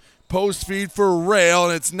 8. Post feed for Rail,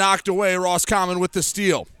 and it's knocked away. Roscommon with the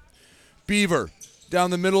steal. Beaver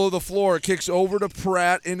down the middle of the floor. Kicks over to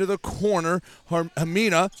Pratt into the corner.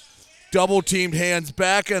 Hamina double-teamed, hands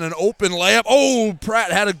back, and an open layup. Oh,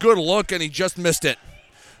 Pratt had a good look, and he just missed it.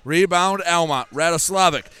 Rebound, Almont.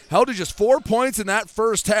 Radoslavic held to just 4 points in that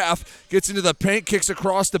first half. Gets into the paint, kicks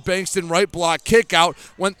across the Bankston right block. Kick out,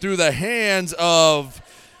 went through the hands of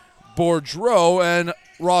Bourdreau, and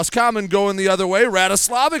Roscommon going the other way.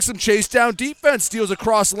 Radoslavic, some chase down defense, steals a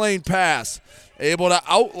cross lane pass. Able to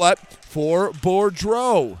outlet for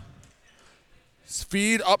Bourdreau.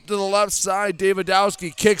 Feed up to the left side.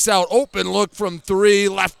 Davidowski kicks out. Open look from 3.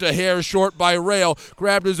 Left a hair short by Rail.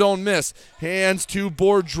 Grabbed his own miss. Hands to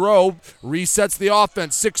Bourdreau. Resets the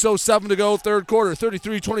offense. 6:07 to go, third quarter.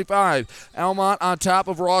 33-25. Almont on top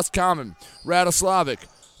of Roscommon. Radoslavic.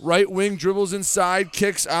 Right wing dribbles inside.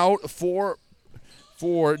 Kicks out for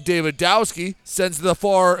Davidowski. Sends to the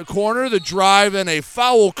far corner. The drive and a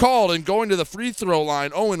foul called, and going to the free throw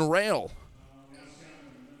line, Owen Rail.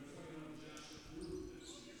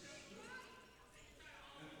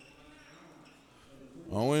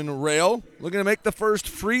 Owen Rail looking to make the first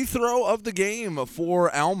free throw of the game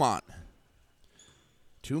for Almont.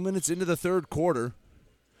 2 minutes into the third quarter.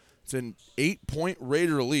 It's an 8-point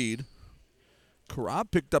Raider lead.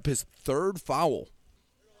 Karab picked up his third foul.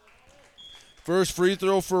 First free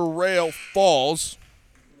throw for Rail falls.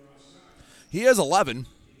 He has 11.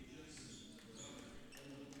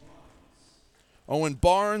 Owen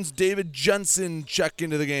Barnes, David Jensen check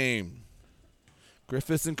into the game.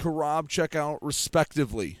 Griffiths and Karab check out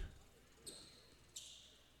respectively.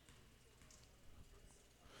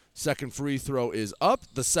 Second free throw is up.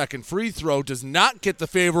 The second free throw does not get the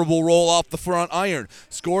favorable roll off the front iron.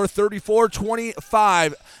 Score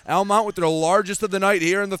 34-25. Almont with their largest of the night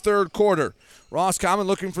here in the third quarter. Roscommon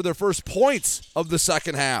looking for their first points of the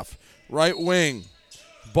second half. Right wing.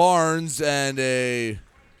 Barnes, and a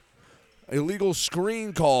illegal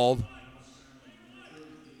screen called.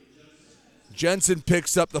 Jensen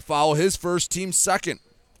picks up the foul, his first, team second.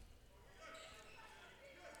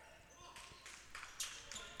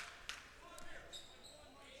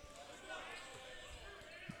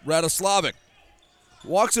 Radoslavic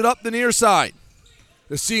walks it up the near side.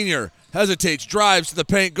 The senior hesitates, drives to the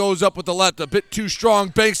paint, goes up with the left, a bit too strong.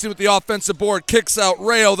 Bankston with the offensive board, kicks out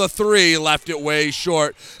Rail, the 3, left it way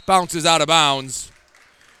short, bounces out of bounds.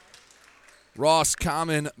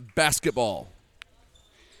 Roscommon basketball.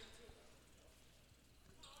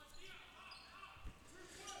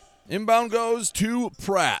 Inbound goes to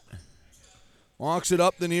Pratt. Walks it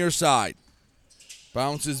up the near side.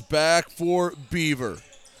 Bounces back for Beaver.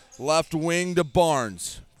 Left wing to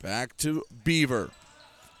Barnes. Back to Beaver.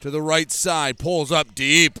 To the right side. Pulls up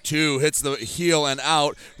deep, 2. Hits the heel and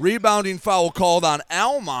out. Rebounding foul called on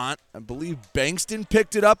Almont. I believe Bankston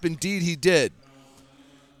picked it up. Indeed, he did.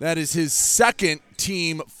 That is his second,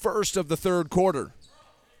 team first of the third quarter.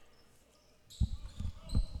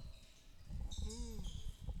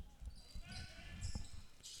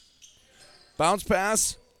 Bounce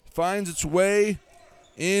pass finds its way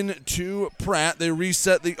into Pratt. They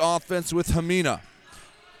reset the offense with Hamina.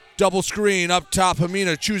 Double screen up top.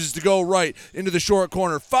 Hamina chooses to go right into the short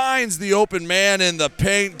corner. Finds the open man in the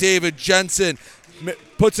paint. David Jensen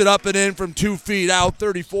puts it up and in from 2 feet out.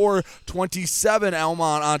 34-27.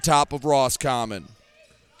 Almont on top of Roscommon.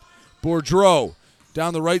 Bourdreau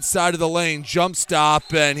down the right side of the lane, jump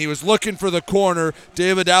stop, and he was looking for the corner.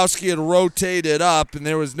 Davidowski had rotated up, and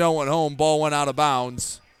there was no one home. Ball went out of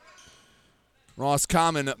bounds.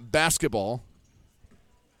 Roscommon basketball.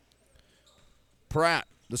 Pratt,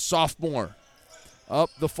 the sophomore, up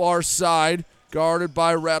the far side, guarded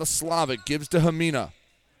by Radoslavic. Gives to Hamina.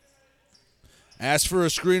 Asks for a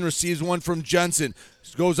screen, receives one from Jensen.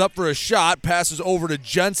 Goes up for a shot, passes over to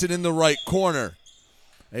Jensen in the right corner.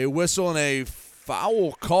 A whistle and a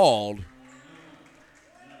foul called.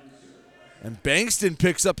 And Bankston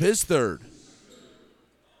picks up his third.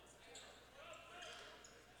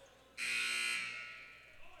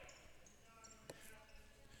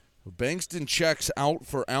 Bankston checks out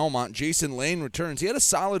for Almont. Jason Lane returns. He had a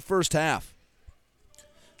solid first half.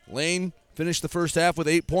 Lane finished the first half with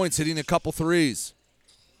 8 points, hitting a couple threes.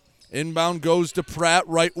 Inbound goes to Pratt,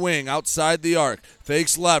 right wing, outside the arc.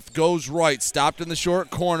 Fakes left, goes right. Stopped in the short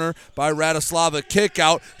corner by Radoslava. Kick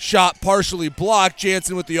out, shot partially blocked.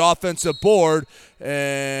 Jansen with the offensive board.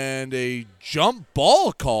 And a jump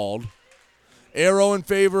ball called. Arrow in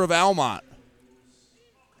favor of Almont.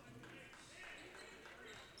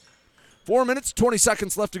 4 minutes, 20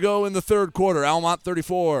 seconds left to go in the third quarter. Almont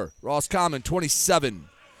 34, Roscommon 27.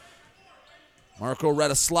 Marco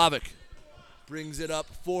Radoslavic brings it up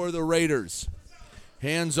for the Raiders.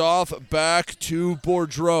 Hands off back to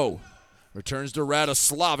Bourdreau. Returns to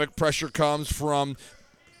Radoslavic. Pressure comes from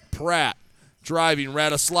Pratt. Driving,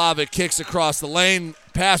 Radoslavic kicks across the lane.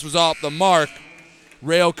 Pass was off the mark.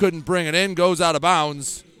 Rail couldn't bring it in. Goes out of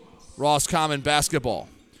bounds. Roscommon basketball.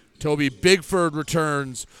 Toby Bigford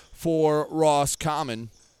returns for Roscommon.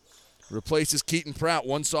 Replaces Keaton Pratt.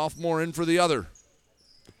 One sophomore in for the other.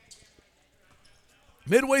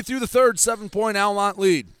 Midway through the third, 7-point Almont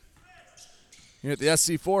lead. Here at the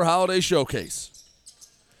SC4 Holiday Showcase.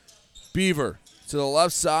 Beaver to the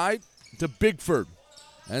left side to Bigford.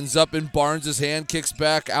 Ends up in Barnes' hand, kicks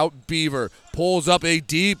back out Beaver. Pulls up a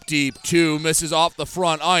deep two, misses off the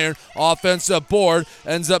front iron. Offensive board,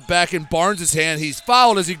 ends up back in Barnes' hand. He's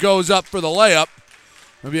fouled as he goes up for the layup.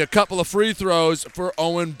 Maybe a couple of free throws for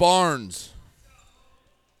Owen Barnes.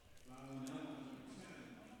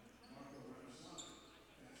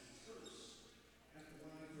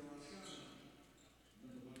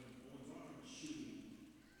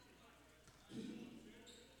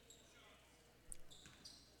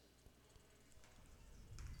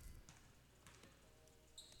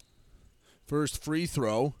 First free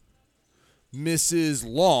throw, misses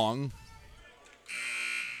long.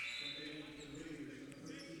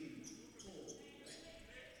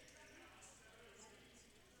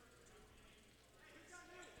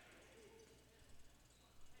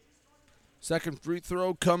 Second free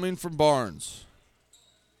throw coming from Barnes.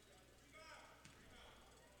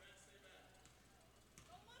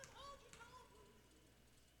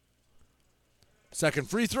 Second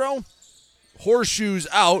free throw. Horseshoes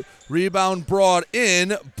out. Rebound brought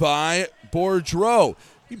in by Bourdreau.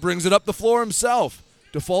 He brings it up the floor himself.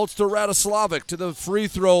 Defaults to Radoslavic to the free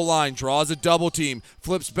throw line. Draws a double team.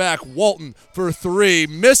 Flips back. Walton for three.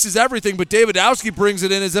 Misses everything, but Davidowski brings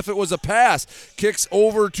it in as if it was a pass. Kicks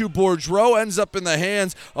over to Bourdreau. Ends up in the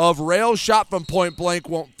hands of Rail. Shot from point blank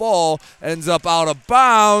won't fall. Ends up out of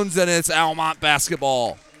bounds, and it's Almont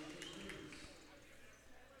basketball.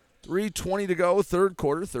 3:20 to go, third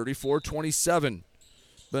quarter, 34-27.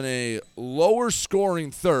 Been a lower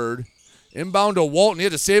scoring third. Inbound to Walton. He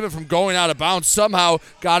had to save it from going out of bounds. Somehow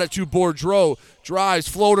got it to Bourdreau. Drives,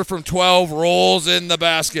 floater from 12, rolls in the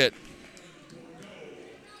basket.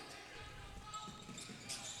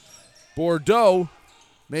 Bordeaux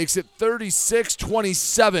makes it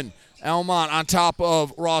 36-27. Almont on top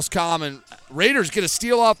of Roscommon. Raiders get a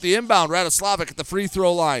steal off the inbound. Radoslavic at the free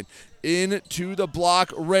throw line. Into the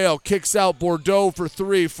block, Rail kicks out Bordeaux for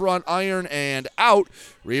three, front iron and out.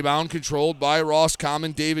 Rebound controlled by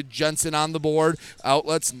Roscommon. David Jensen on the board.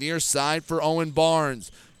 Outlets near side for Owen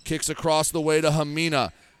Barnes. Kicks across the way to Hamina.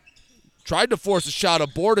 Tried to force a shot,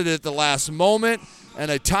 aborted it at the last moment. And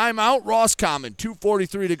a timeout, Roscommon.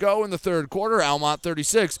 2:43 to go in the third quarter. Almont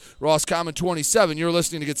 36, Roscommon 27. You're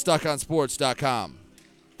listening to GetStuckOnSports.com.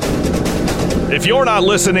 If you're not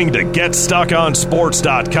listening to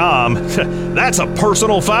GetStuckOnSports.com, that's a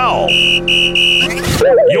personal foul.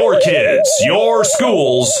 Your kids, your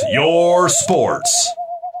schools, your sports.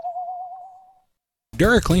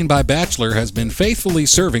 DuraClean by Bachelor has been faithfully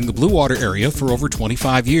serving the Blue Water area for over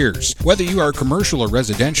 25 years. Whether you are commercial or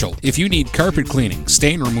residential, if you need carpet cleaning,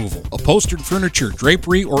 stain removal, upholstered furniture,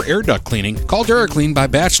 drapery, or air duct cleaning, call DuraClean by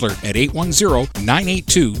Bachelor at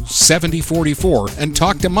 810-982-7044 and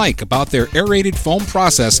talk to Mike about their aerated foam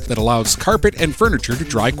process that allows carpet and furniture to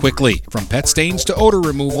dry quickly. From pet stains to odor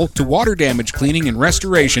removal to water damage cleaning and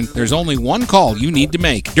restoration, there's only one call you need to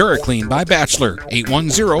make. DuraClean by Bachelor,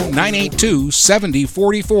 810-982-7044.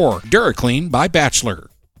 DuraClean by Bachelor.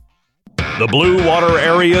 The Blue Water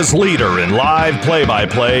area's leader in live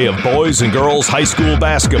play-by-play of boys and girls high school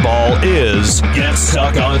basketball is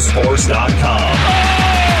GetStuckOnSports.com.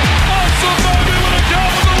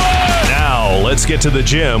 Now, let's get to the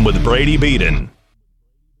gym with Brady Beaton.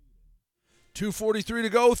 2:43 to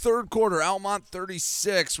go, third quarter. Almont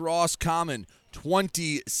 36, Roscommon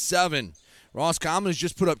 27. Roscommon has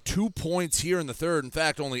just put up 2 points here in the third. In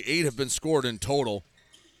fact, only 8 have been scored in total.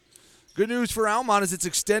 Good news for Almont is it's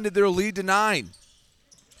extended their lead to 9.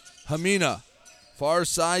 Hamina, far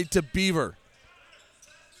side to Beaver.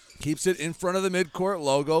 Keeps it in front of the midcourt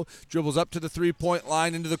logo. Dribbles up to the three-point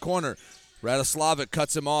line into the corner. Radoslavic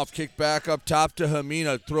cuts him off. Kick back up top to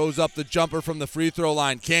Hamina. Throws up the jumper from the free throw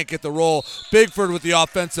line. Can't get the roll. Bigford with the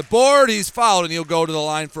offensive board. He's fouled, and he'll go to the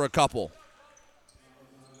line for a couple.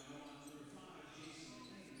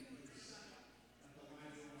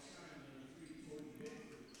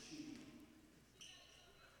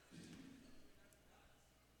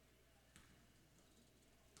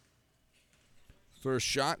 First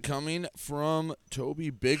shot coming from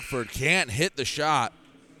Toby Bigford. Can't hit the shot.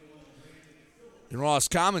 And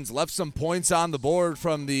Roscommon's left some points on the board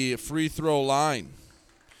from the free throw line.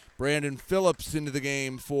 Brandon Phillips into the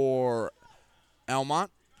game for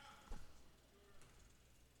Almont.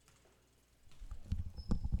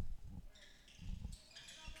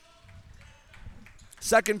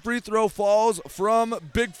 Second free throw falls from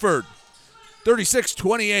Bigford.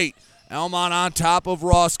 36-28. Almont on top of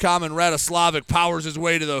Roscommon. Radoslavic powers his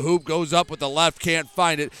way to the hoop, goes up with the left, can't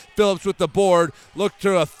find it. Phillips with the board, looked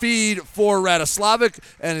to a feed for Radoslavic,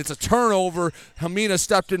 and it's a turnover. Hamina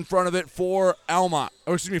stepped in front of it for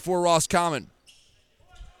for Roscommon.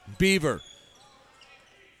 Beaver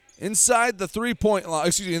inside the three-point line,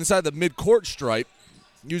 inside the midcourt stripe,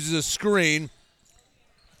 uses a screen.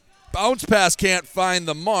 Bounce pass can't find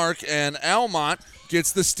the mark, and Almont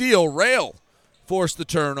gets the steal. Rail forced the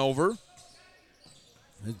turnover.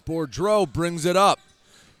 As Bourdreau brings it up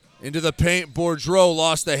into the paint. Bourdreau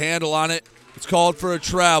lost the handle on it. It's called for a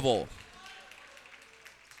travel.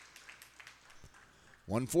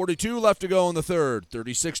 1:42 left to go in the third.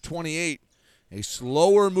 36-28. A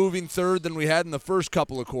slower moving third than we had in the first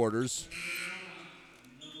couple of quarters.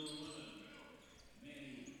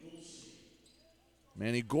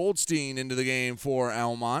 Manny Goldstein into the game for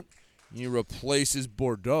Almont. He replaces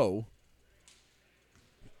Bordeaux.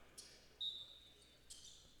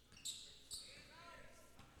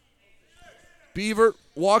 Beaver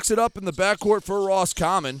walks it up in the backcourt for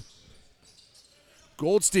Roscommon.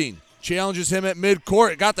 Goldstein challenges him at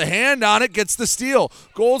midcourt. Got the hand on it, gets the steal.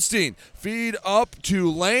 Goldstein feed up to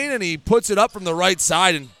Lane, and he puts it up from the right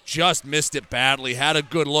side and just missed it badly. Had a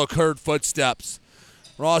good look, heard footsteps.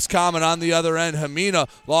 Roscommon on the other end. Hamina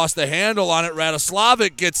lost the handle on it.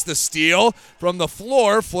 Radoslavic gets the steal from the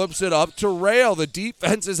floor, flips it up to Rail. The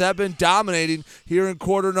defenses have been dominating here in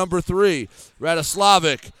quarter number 3.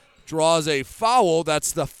 Radoslavic draws a foul.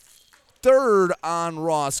 That's the third on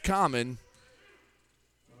Roscommon.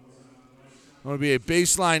 Going to be a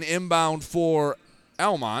baseline inbound for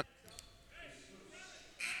Almont.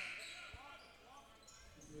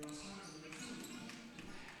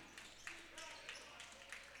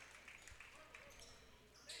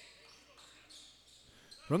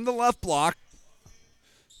 From the left block,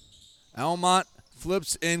 Almont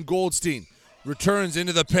flips in Goldstein. Returns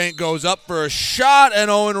into the paint, goes up for a shot,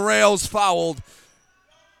 and Owen Rails fouled.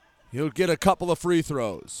 He'll get a couple of free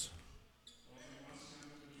throws.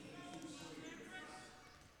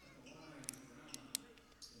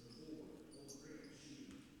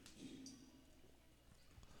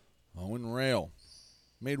 Owen Rail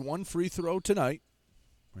made one free throw tonight.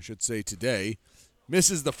 I should say today.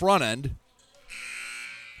 Misses the front end.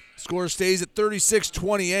 Score stays at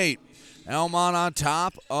 36-28. Almont on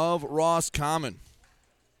top of Roscommon.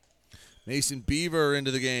 Mason Beaver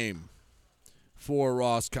into the game for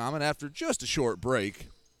Roscommon after just a short break.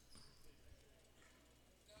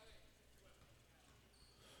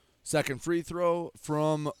 Second free throw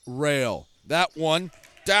from Rail. That one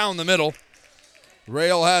down the middle.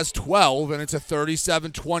 Rail has 12, and it's a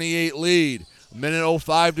 37-28 lead.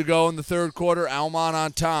 1:05 to go in the third quarter. Almont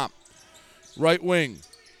on top. Right wing.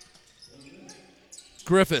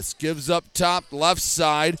 Griffiths gives up top, left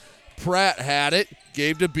side. Pratt had it.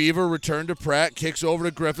 Gave to Beaver, returned to Pratt. Kicks over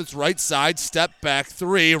to Griffiths, right side. Step back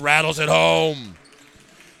three. Rattles it home.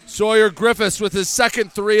 Sawyer Griffiths with his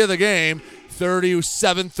second three of the game.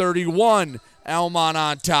 37-31. Almont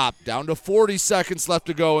on top. Down to 40 seconds left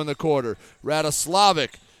to go in the quarter.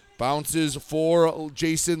 Radoslavic bounces for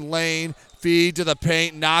Jason Lane. Feed to the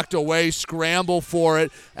paint, knocked away, scramble for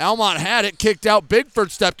it. Almont had it, kicked out. Bigford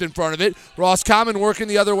stepped in front of it. Roscommon working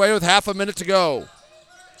the other way with half a minute to go.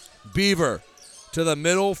 Beaver to the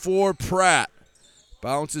middle for Pratt.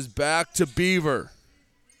 Bounces back to Beaver.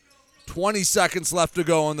 20 seconds left to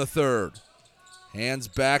go in the third. Hands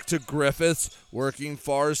back to Griffiths, working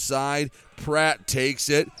far side. Pratt takes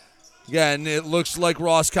it. Again, it looks like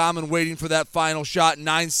Roscommon waiting for that final shot.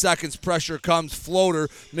 9 seconds, pressure comes, floater,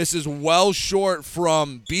 misses well short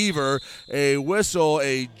from Beaver. A whistle,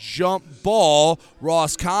 a jump ball.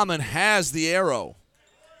 Roscommon has the arrow.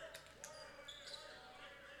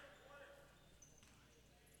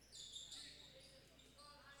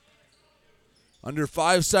 Under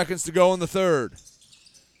 5 seconds to go in the third.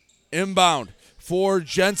 Inbound for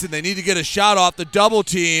Jensen. They need to get a shot off the double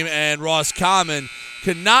team, and Roscommon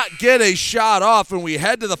cannot get a shot off, and we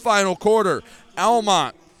head to the final quarter.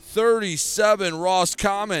 Almont 37,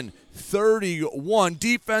 Roscommon 31.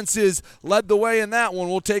 Defenses led the way in that one.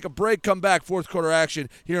 We'll take a break, come back, fourth quarter action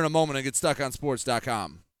here in a moment, and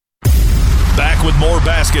GetStuckOnSports.com. Back with more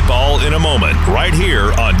basketball in a moment, right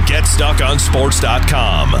here on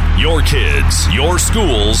GetStuckOnSports.com. Your kids, your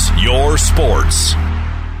schools, your sports.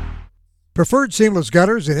 Preferred Seamless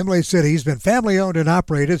Gutters in Imlay City has been family-owned and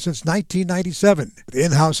operated since 1997. With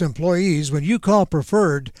in-house employees, when you call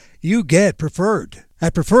Preferred, you get Preferred.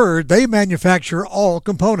 At Preferred, they manufacture all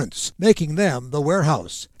components, making them the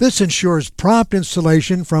warehouse. This ensures prompt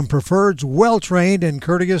installation from Preferred's well-trained and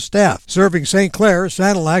courteous staff, serving St. Clair,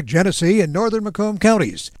 Sanilac, Genesee, and northern Macomb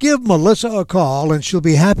counties. Give Melissa a call and she'll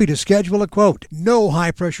be happy to schedule a quote. No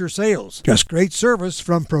high-pressure sales, just great service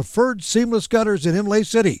from Preferred Seamless Gutters in Imlay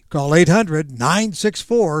City. Call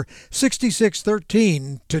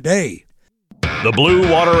 800-964-6613 today. The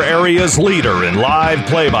Blue Water Area's leader in live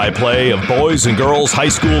play-by-play of boys and girls high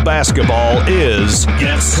school basketball is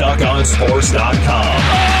GetStuckOnSports.com.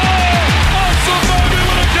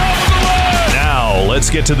 Now, let's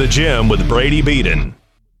get to the gym with Brady Beaton.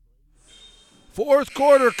 Fourth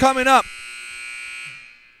quarter coming up.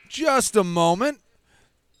 Just a moment.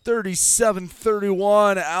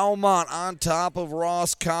 37-31, Almont on top of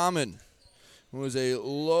Roscommon. It was a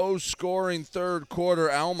low-scoring third quarter.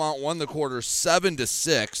 Almont won the quarter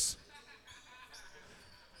 7-6.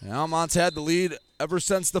 Almont's had the lead ever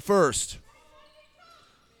since the first.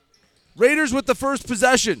 Raiders with the first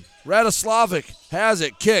possession. Radoslavic has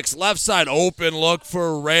it, kicks, left side open, look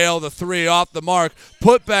for Rail, the three off the mark.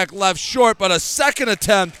 Put back left short, but a second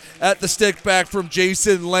attempt at the stick back from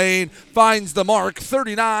Jason Lane finds the mark,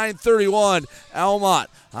 39-31. Almont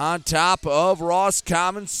on top of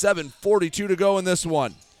Roscommon, 7:42 to go in this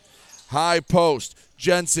one. High post,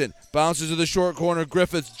 Jensen bounces to the short corner.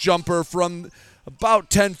 Griffith's jumper from about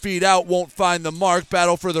 10 feet out won't find the mark.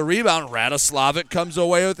 Battle for the rebound. Radoslavic comes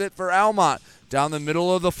away with it for Almont. Down the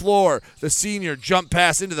middle of the floor, the senior jump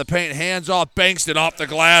pass into the paint, hands off Bankston off the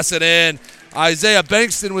glass and in. Isaiah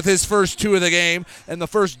Bankston with his first two of the game and the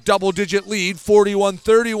first double-digit lead,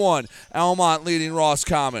 41-31. Almont leading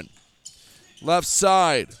Roscommon. Left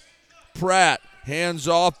side, Pratt, hands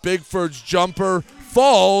off, Bigford's jumper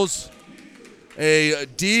falls. A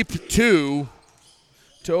deep two.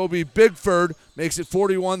 Toby Bigford makes it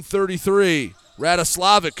 41-33.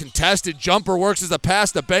 Radoslavic contested jumper, works as a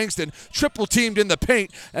pass to Bankston. Triple teamed in the paint,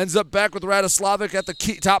 ends up back with Radoslavic at the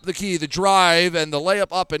key, top of the key. The drive and the layup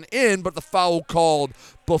up and in, but the foul called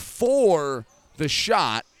before the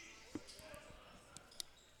shot.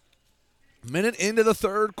 Minute into the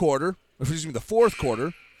fourth quarter.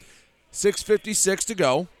 6:56 to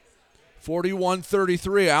go.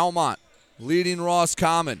 41-33, Almont leading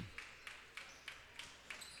Roscommon.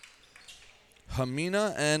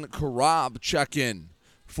 Hamina and Karab check in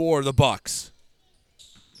for the Bucks.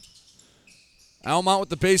 Almont with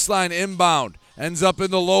the baseline inbound. Ends up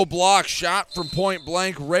in the low block. Shot from point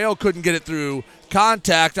blank. Rail couldn't get it through.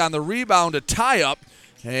 Contact on the rebound, a tie up.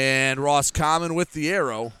 And Roscommon with the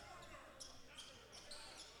arrow.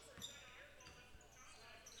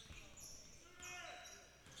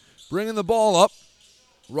 Bringing the ball up.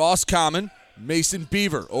 Roscommon. Mason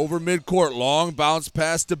Beaver over midcourt. Long bounce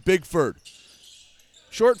pass to Bigford.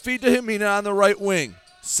 Short feed to Hamina on the right wing.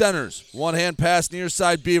 Centers. One-hand pass near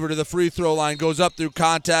side Beaver to the free throw line. Goes up through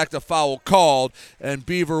contact. A foul called. And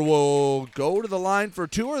Beaver will go to the line for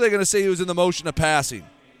two, or are they going to say he was in the motion of passing?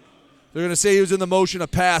 They're going to say he was in the motion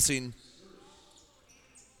of passing.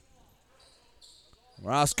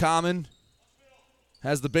 Roscommon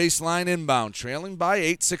has the baseline inbound. Trailing by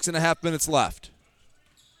 8, 6.5 minutes left.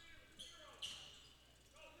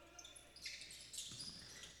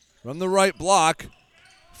 From the right block.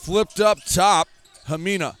 Flipped up top,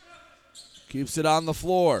 Hamina keeps it on the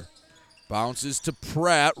floor. Bounces to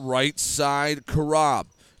Pratt, right side Karab.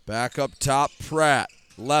 Back up top, Pratt.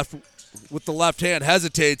 Left with the left hand,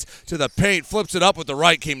 hesitates to the paint, flips it up with the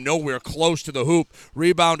right, came nowhere close to the hoop.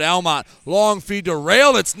 Rebound Almont, long feed to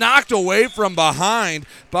Rail. It's knocked away from behind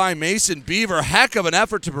by Mason Beaver. Heck of an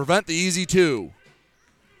effort to prevent the easy two.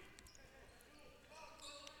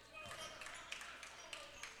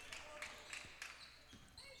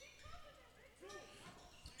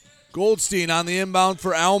 Goldstein on the inbound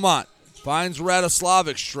for Almont. Finds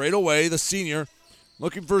Radoslavic straight away, the senior,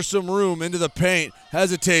 looking for some room into the paint.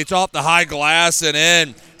 Hesitates off the high glass and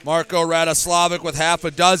in. Marco Radoslavic with half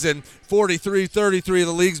a dozen. 43-33,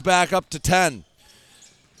 the league's back up to 10.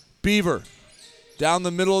 Beaver Down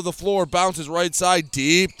the middle of the floor, bounces right side,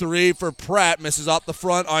 deep three for Pratt. Misses off the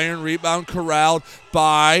front iron, rebound corralled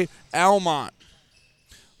by Almont.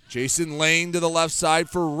 Jason Lane to the left side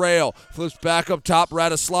for Rail. Flips back up top,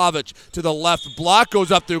 Radoslavich to the left block,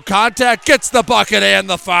 goes up through contact, gets the bucket and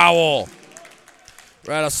the foul.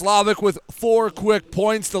 Radoslavich with 4 quick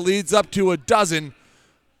points. The lead's up to a dozen.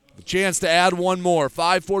 A chance to add one more.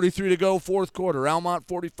 5:43 to go, fourth quarter. Almont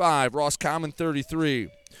 45, Roscommon 33.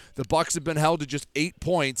 The Bucks have been held to just 8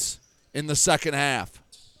 points in the second half.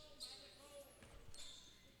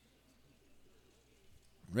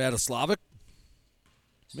 Radoslavich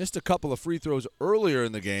missed a couple of free throws earlier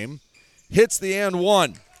in the game. Hits the and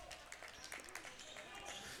one.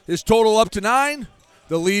 His total up to 9.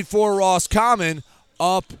 The lead for Roscommon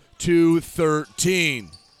up to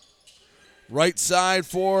 13. Right side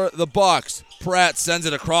for the Bucks. Pratt sends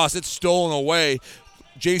it across. It's stolen away.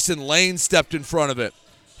 Jason Lane stepped in front of it.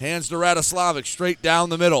 Hands to Radoslavich straight down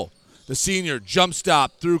the middle. The senior jump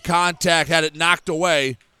stop through contact, had it knocked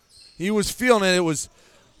away. He was feeling it. It was,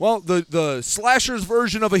 well, the Slashers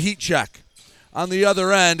version of a heat check. On the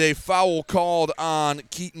other end, a foul called on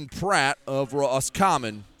Keaton Pratt of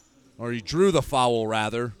Roscommon, or he drew the foul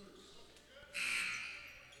rather.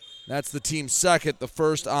 That's the team's second, the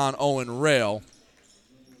first on Owen Rail.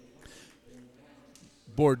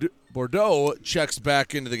 Bordeaux checks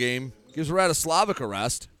back into the game, gives Radoslavich a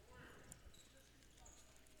rest.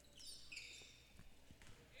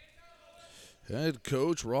 Head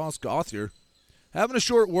coach Ross Gauthier having a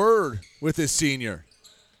short word with his senior.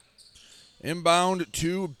 Inbound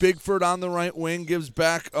to Bigford on the right wing, gives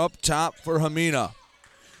back up top for Hamina.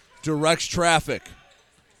 Directs traffic.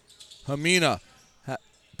 Hamina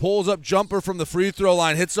pulls up jumper from the free throw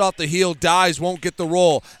line, hits off the heel, dies, won't get the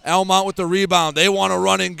roll. Almont with the rebound. They want to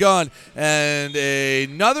run and gun. And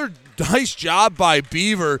another nice job by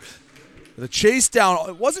Beaver. The chase down,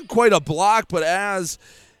 it wasn't quite a block, but as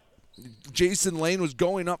Jason Lane was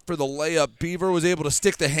going up for the layup, Beaver was able to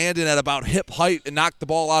stick the hand in at about hip height and knock the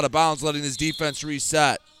ball out of bounds, letting his defense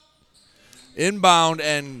reset. Inbound,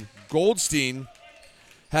 and Goldstein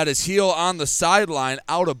had his heel on the sideline,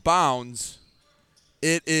 out of bounds.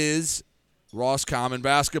 It is Roscommon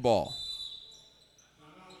basketball.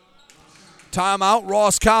 Timeout,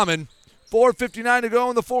 Roscommon. 4:59 to go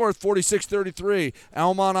in the fourth, 46-33.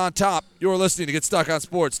 Almont on top. You're listening to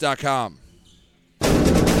GetStuckOnSports.com.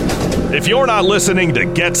 If you're not listening to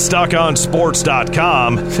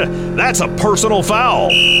GetStuckOnSports.com, that's a personal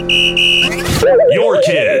foul. Your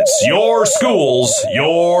kids, your schools,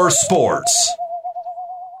 your sports.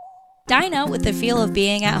 Dine out with the feel of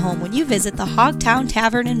being at home when you visit the Hogtown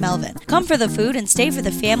Tavern in Melvin. Come for the food and stay for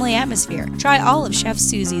the family atmosphere. Try all of Chef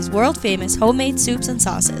Susie's world-famous homemade soups and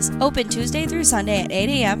sauces. Open Tuesday through Sunday at 8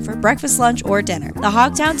 a.m. for breakfast, lunch, or dinner. The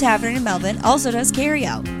Hogtown Tavern in Melvin also does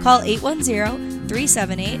carry-out. Call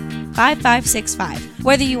 810-378-5565.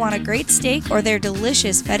 Whether you want a great steak or their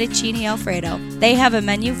delicious fettuccine Alfredo, they have a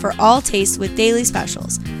menu for all tastes with daily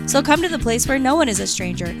specials. So come to the place where no one is a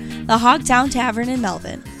stranger, the Hogtown Tavern in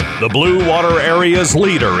Melvin. The Blue Water Area's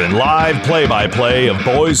leader in live play-by-play of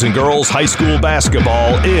boys and girls high school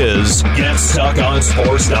basketball is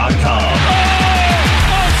GetStuckOnSports.com.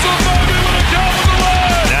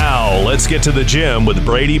 Now, let's get to the gym with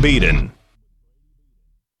Brady Beaton.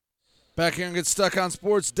 Back here and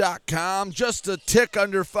GetStuckOnSports.com. Just a tick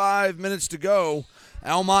under 5 minutes to go.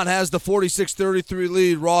 Almont has the 46-33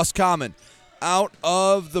 lead. Roscommon out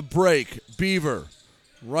of the break. Beaver,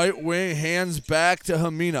 right wing, hands back to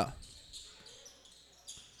Hamina.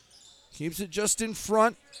 Keeps it just in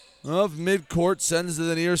front of midcourt. Sends to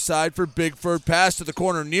the near side for Bigford. Pass to the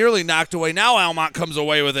corner, nearly knocked away. Now Almont comes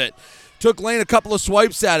away with it. Took Lane a couple of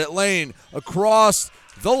swipes at it. Lane across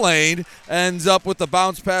the lane, ends up with the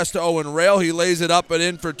bounce pass to Owen Rail. He lays it up and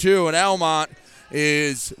in for two, and Almont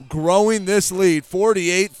is growing this lead,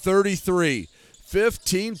 48-33.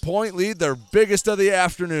 15-point lead, their biggest of the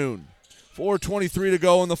afternoon. 4:23 to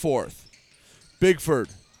go in the fourth.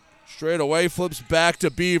 Bigford straight away, flips back to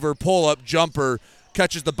Beaver, pull-up jumper,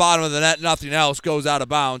 catches the bottom of the net, nothing else, goes out of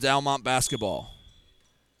bounds. Almont basketball.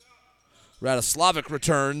 Radoslavich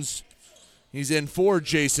returns. He's in for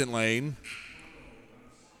Jason Lane.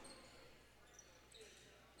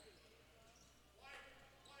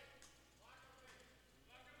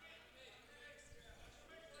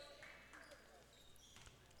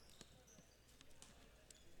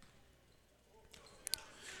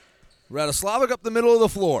 Radoslavich up the middle of the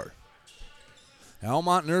floor.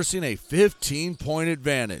 Almont nursing a 15-point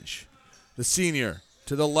advantage. The senior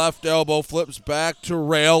to the left elbow, flips back to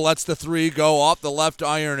Rail, lets the three go off the left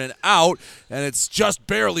iron and out, and it's just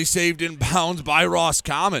barely saved in bounds by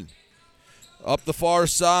Roscommon. Up the far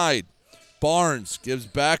side. Barnes gives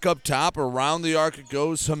back up top. Around the arc it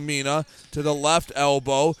goes. Hamina to the left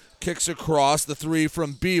elbow. Kicks across. The three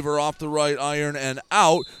from Beaver off the right iron and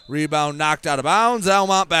out. Rebound knocked out of bounds.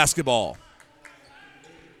 Almont basketball.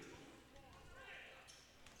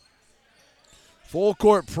 Full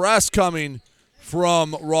court press coming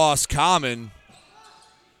from Roscommon.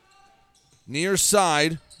 Near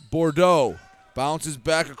side, Bordeaux bounces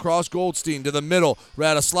back across Goldstein to the middle.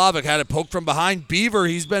 Radoslavic had it poked from behind. Beaver,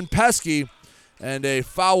 he's been pesky. And a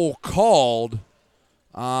foul called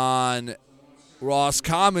on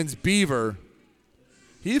Roscommon's Beaver.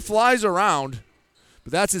 He flies around,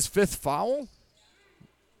 but that's his 5th foul.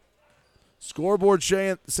 Scoreboard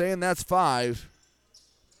saying that's 5.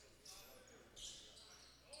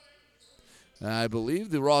 I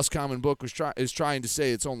believe the Roscommon book is trying to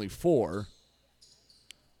say it's only 4.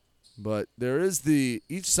 But there is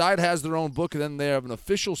each side has their own book, and then they have an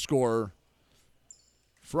official score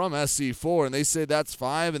from SC4, and they say that's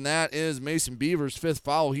 5, and that is Mason Beaver's 5th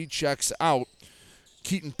foul. He checks out.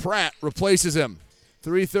 Keaton Pratt replaces him.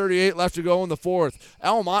 3:38 left to go in the 4th.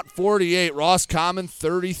 Almont 48, Roscommon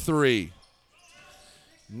 33.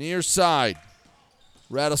 Near side,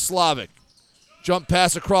 Radoslavic. Jump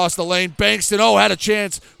pass across the lane. Bankston, had a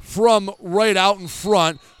chance from right out in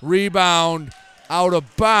front. Rebound out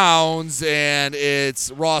of bounds, and it's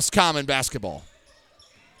Roscommon basketball.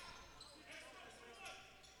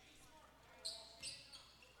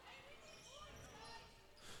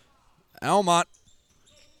 Almont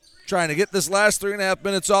trying to get this last 3.5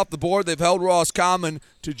 minutes off the board. They've held Roscommon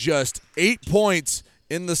to just 8 points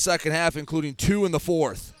in the second half, including 2 in the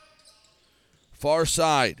 4th. Far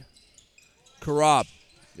side. Karab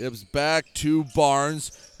gives back to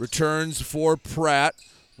Barnes. Returns for Pratt.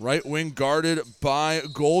 Right wing guarded by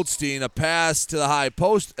Goldstein. A pass to the high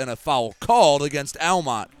post and a foul called against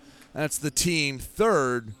Almont. That's the team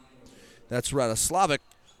 3rd. That's Radoslavic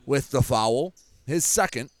with the foul. His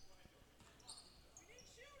 2nd.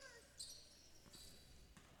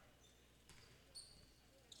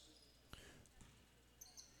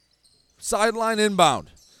 Sideline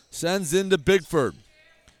inbound. Sends into Bigford.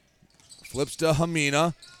 Flips to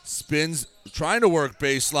Hamina. Spins, trying to work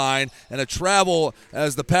baseline. And a travel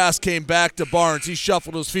as the pass came back to Barnes. He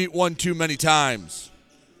shuffled his feet one too many times.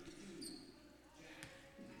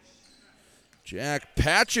 Jack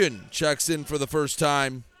Patchen checks in for the first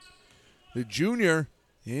time. The junior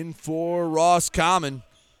in for Roscommon.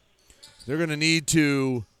 They're going to need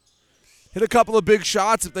to hit a couple of big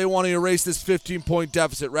shots if they want to erase this 15-point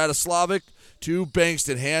deficit. Radoslavic to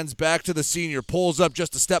Bankston. Hands back to the senior. Pulls up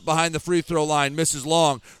just a step behind the free throw line. Misses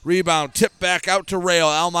long. Rebound. Tip back out to Rail.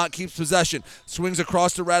 Almont keeps possession. Swings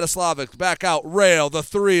across to Radoslavic. Back out. Rail. The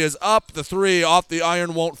 3 is up. The 3 off the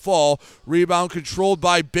iron won't fall. Rebound controlled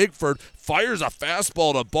by Bigford. Fires a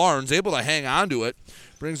fastball to Barnes. Able to hang on to it.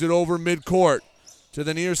 Brings it over midcourt to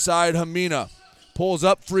the near side. Hamina. Pulls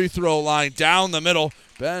up free throw line. Down the middle.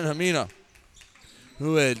 Ben Hamina,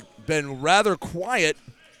 who had been rather quiet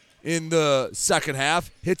in the second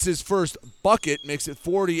half, hits his first bucket, makes it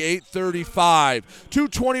 48-35.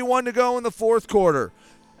 2:21 to go in the 4th quarter.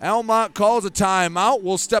 Almont calls a timeout.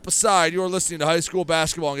 We'll step aside. You're listening to high school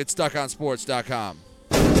basketball and GetStuckOnSports.com.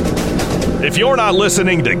 If you're not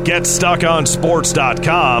listening to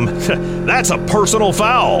GetStuckOnSports.com, that's a personal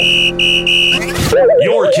foul.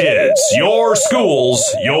 Your kids, your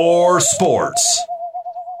schools, your sports.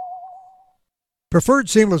 Preferred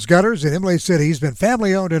Seamless Gutters in Imlay City has been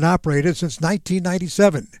family-owned and operated since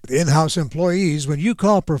 1997. With in-house employees, when you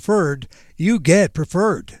call Preferred, you get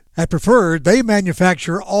Preferred. At Preferred, they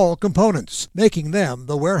manufacture all components, making them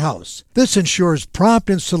the warehouse. This ensures prompt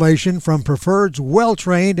installation from Preferred's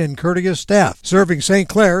well-trained and courteous staff, serving St.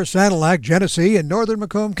 Clair, Sanilac, Genesee, and northern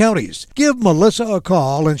Macomb counties. Give Melissa a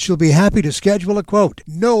call and she'll be happy to schedule a quote.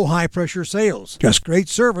 No high-pressure sales, just great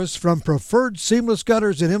service from Preferred Seamless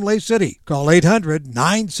Gutters in Imlay City. Call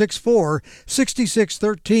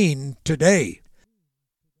 800-964-6613 today.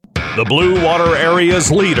 The Blue Water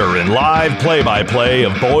Area's leader in live play-by-play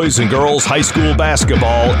of boys and girls high school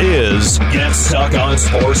basketball is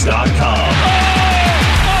GetStuckOnSports.com.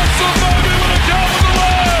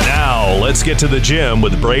 Now, let's get to the gym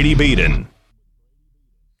with Brady Beaton.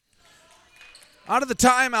 Out of the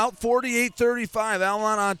timeout, 48-35.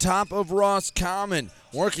 Almont on top of Roscommon.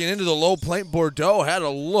 Working into the low plate, Bordeaux had a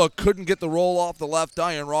look, couldn't get the roll off the left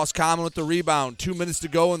iron. Roscommon with the rebound. 2 minutes to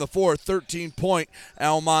go in the 4th. 13-point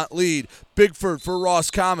Almont lead. Bigford for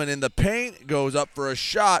Roscommon in the paint. Goes up for a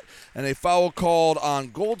shot, and a foul called on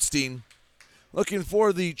Goldstein. Looking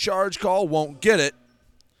for the charge call, won't get it.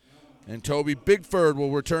 And Toby Bigford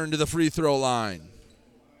will return to the free throw line.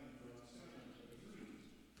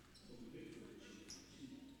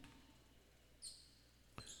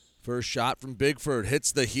 First shot from Bigford.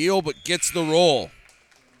 Hits the heel, but gets the roll.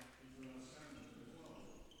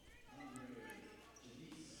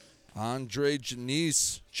 Andre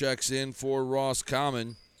Janice checks in for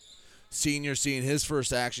Roscommon. Senior seeing his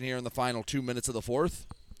first action here in the final 2 minutes of the fourth.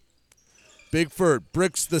 Bigford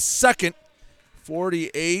bricks the second,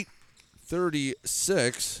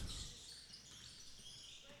 48-36.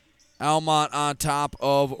 Almont on top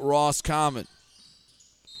of Roscommon.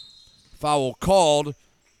 Foul called.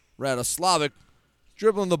 Radoslavic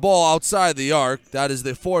dribbling the ball outside the arc. That is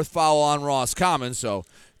the fourth foul on Roscommon, so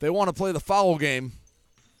if they want to play the foul game,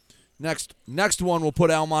 next one will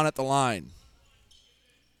put Almont at the line.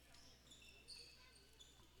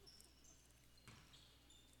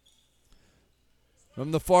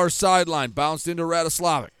 From the far sideline, bounced into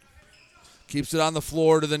Radoslavic. Keeps it on the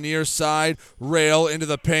floor to the near side. Rail into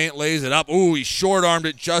the paint, lays it up. Ooh, he short-armed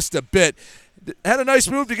it just a bit. Had a nice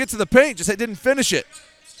move to get to the paint, just didn't finish it.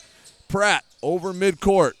 Pratt over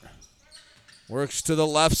midcourt. Works to the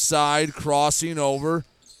left side, crossing over.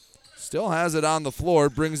 Still has it on the floor,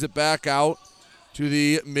 brings it back out to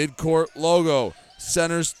the midcourt logo.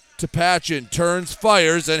 Centers to Patchen, turns,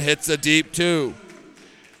 fires, and hits a deep two.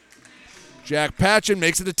 Jack Patchen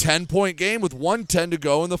makes it a 10-point game with 1:10 to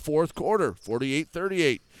go in the fourth quarter,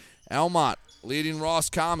 48-38. Almont leading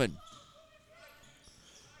Roscommon.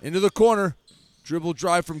 Into the corner. Dribble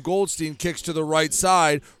drive from Goldstein, kicks to the right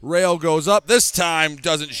side. Rail goes up. This time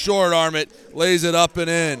doesn't short arm it, lays it up and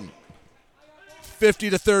in.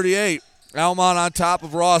 50-38. Almont on top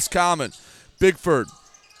of Roscommon. Bigford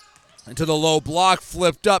into the low block,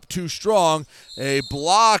 flipped up too strong. A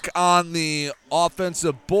block on the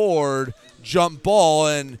offensive board, jump ball,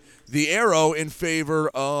 and the arrow in favor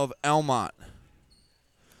of Almont.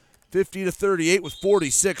 50-38 with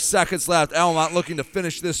 46 seconds left. Almont looking to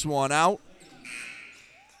finish this one out.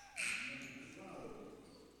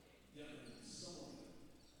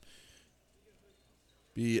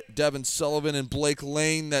 Be Devin Sullivan and Blake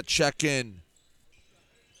Lane that check in.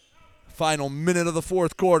 Final minute of the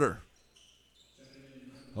fourth quarter.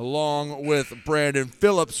 Along with Brandon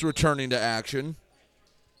Phillips returning to action.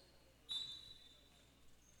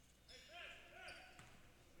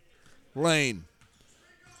 Lane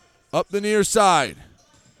up the near side.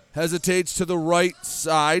 Hesitates to the right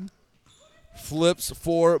side. Flips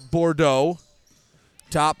for Bordeaux.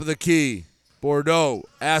 Top of the key. Bordeaux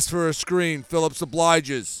asks for a screen. Phillips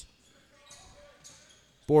obliges.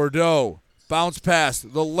 Bordeaux bounce pass.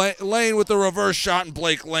 The Lane with the reverse shot, and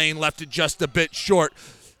Blake Lane left it just a bit short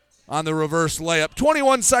on the reverse layup.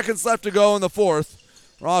 21 seconds left to go in the fourth.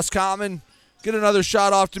 Roscommon get another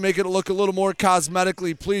shot off to make it look a little more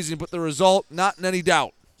cosmetically pleasing, but the result not in any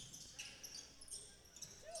doubt.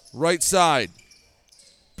 Right side.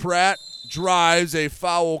 Pratt drives, a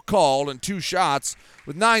foul called, and two shots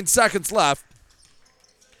with 9 seconds left.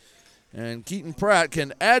 And Keaton Pratt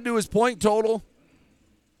can add to his point total.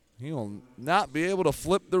 He will not be able to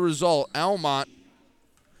flip the result. Almont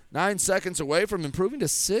 9 seconds away from improving to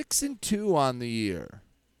 6-2 on the year.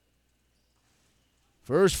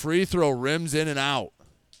 First free throw rims in and out.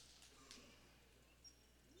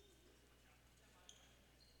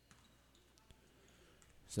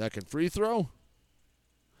 Second free throw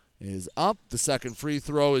is up. The second free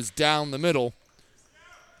throw is down the middle.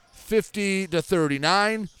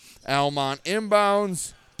 50-39. Almont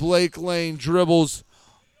inbounds. Blake Lane dribbles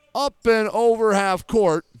up and over half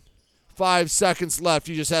court. 5 seconds left.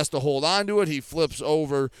 He just has to hold on to it. He flips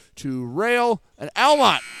over to Rail. And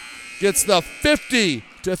Almont gets the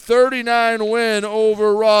 50-39 win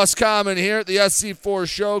over Roscommon here at the SC4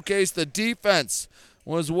 Showcase. The defense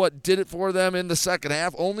was what did it for them in the second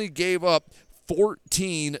half. Only gave up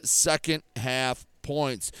 14 second half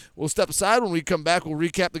points. We'll step aside. When we come back, we'll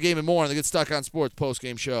recap the game and more on the Get Stuck on Sports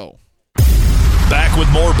postgame show. Back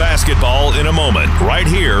with more basketball in a moment, right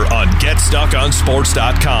here on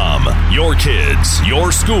GetStuckOnSports.com. Your kids,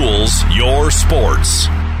 your schools, your sports.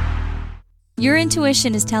 Your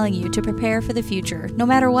intuition is telling you to prepare for the future, no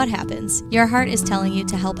matter what happens. Your heart is telling you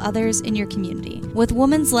to help others in your community. With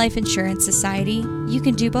Women's Life Insurance Society, you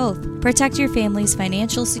can do both. Protect your family's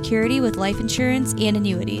financial security with life insurance and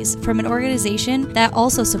annuities from an organization that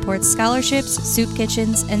also supports scholarships, soup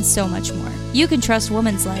kitchens, and so much more. You can trust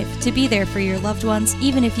Women's Life to be there for your loved ones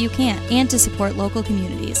even if you can't, and to support local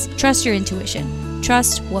communities. Trust your intuition.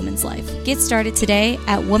 Trust Women's Life. Get started today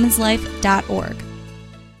at womenslife.org.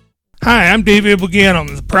 Hi, I'm David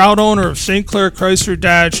Buganum, the proud owner of St. Clair Chrysler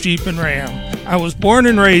Dodge Jeep and Ram. I was born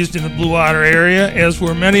and raised in the Blue Water area, as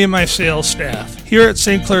were many of my sales staff. Here at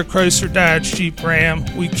St. Clair Chrysler Dodge Jeep Ram,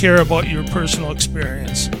 we care about your personal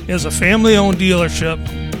experience. As a family-owned dealership,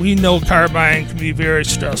 we know car buying can be very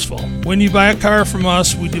stressful. When you buy a car from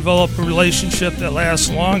us, we develop a relationship that lasts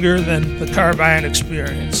longer than the car buying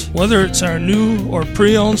experience. Whether it's our new or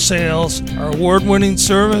pre-owned sales, our award-winning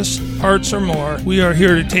service, parts, or more, we are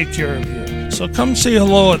here to take care of you. So come say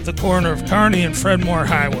hello at the corner of Kearney and Fredmore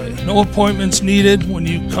Highway. No appointments needed when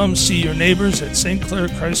you come see your neighbors at St. Clair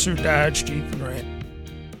Chrysler Dodge Jeep and Ram.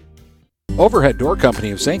 Overhead Door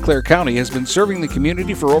Company of St. Clair County has been serving the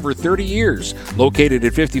community for over 30 years. Located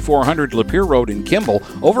at 5400 Lapeer Road in Kimball,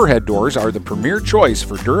 Overhead Doors are the premier choice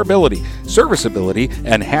for durability, serviceability,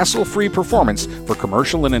 and hassle-free performance for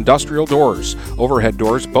commercial and industrial doors. Overhead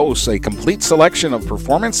Doors boasts a complete selection of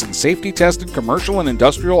performance and safety-tested commercial and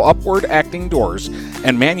industrial upward-acting doors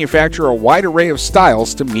and manufacture a wide array of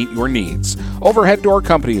styles to meet your needs. Overhead Door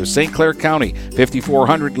Company of St. Clair County,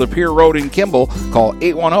 5400 Lapeer Road in Kimball. Call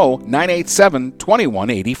 810-987-2185.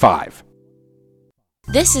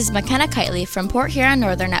 This is McKenna Kitely from Port Huron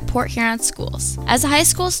Northern at Port Huron Schools. As a high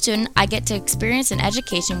school student, I get to experience an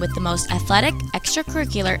education with the most athletic,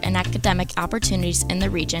 extracurricular, and academic opportunities in the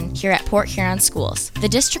region here at Port Huron Schools. The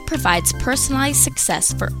district provides personalized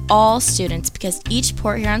success for all students because each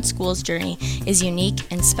Port Huron Schools journey is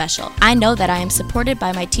unique and special. I know that I am supported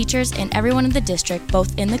by my teachers and everyone in the district,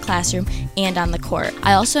 both in the classroom and on the court.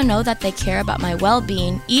 I also know that they care about my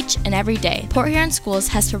well-being each and every day. Port Huron Schools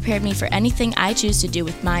has prepared me for anything I choose to do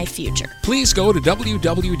with my future. Please go to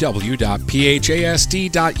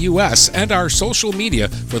www.phasd.us and our social media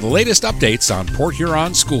for the latest updates on Port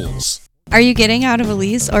Huron Schools. Are you getting out of a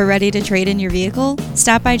lease or ready to trade in your vehicle?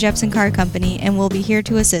 Stop by Jepson Car Company and we'll be here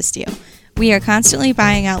to assist you. We are constantly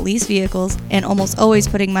buying out leased vehicles and almost always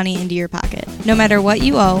putting money into your pocket. No matter what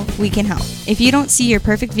you owe, we can help. If you don't see your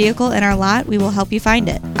perfect vehicle in our lot, we will help you find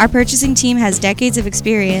it. Our purchasing team has decades of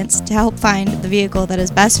experience to help find the vehicle that is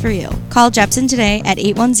best for you. Call Jepson today at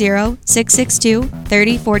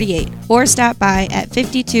 810-662-3048 or stop by at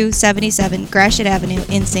 5277 Gratiot Avenue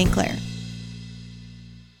in St. Clair.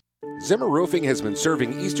 Zimmer Roofing has been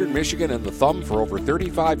serving Eastern Michigan and the Thumb for over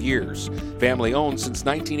 35 years. Family owned since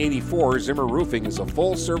 1984, Zimmer Roofing is a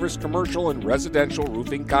full-service commercial and residential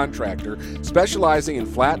roofing contractor specializing in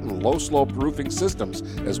flat and low-slope roofing systems,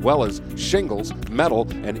 as well as shingles, metal,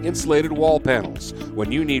 and insulated wall panels.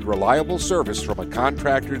 When you need reliable service from a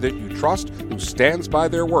contractor that you trust who stands by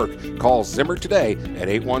their work, call Zimmer today at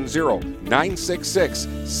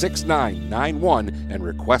 810-966-6991 and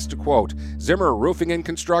request a quote. Zimmer Roofing and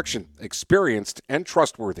Construction. Experienced and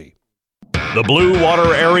trustworthy. The Blue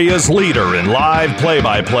Water area's leader in live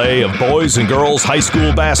play-by-play of boys and girls high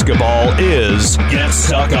school basketball is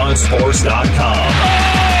GetStuckOnSports.com.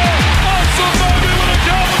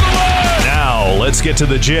 Now, let's get to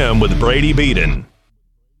the gym with Brady Beaton.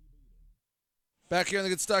 Back here on the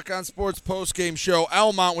Get Stuck on Sports post-game show,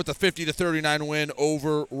 Almont with a 50-39 win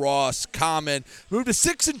over Roscommon. Moved to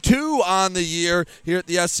 6-2 on the year here at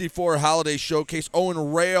the SC4 Holiday Showcase.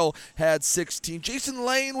 Owen Rail had 16. Jason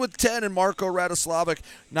Lane with 10, and Marco Radoslavic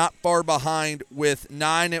not far behind with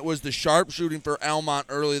 9. It was the sharpshooting for Almont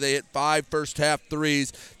early. They hit 5 first-half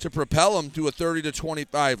threes to propel them to a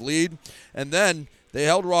 30-25 lead. And then they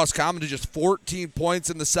held Roscommon to just 14 points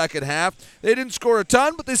in the second half. They didn't score a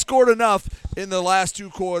ton, but they scored enough in the last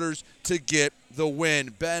 2 quarters to get the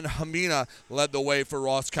win. Ben Hamina led the way for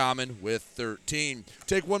Roscommon with 13.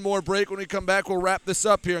 Take one more break. When we come back, we'll wrap this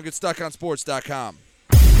up here on GetStuckOnSports.com.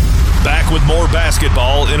 Back with more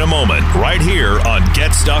basketball in a moment, right here on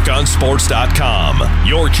GetStuckOnSports.com.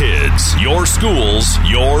 Your kids, your schools,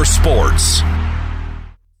 your sports.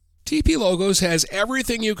 TP Logos has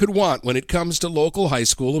everything you could want when it comes to local high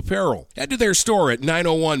school apparel. Head to their store at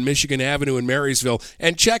 901 Michigan Avenue in Marysville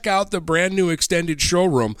and check out the brand new extended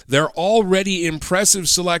showroom. Their already impressive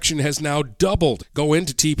selection has now doubled. Go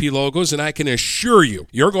into TP Logos and I can assure you,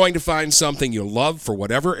 you're going to find something you love for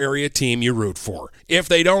whatever area team you root for. If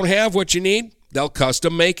they don't have what you need, they'll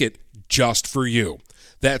custom make it just for you.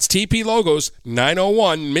 That's TP Logos,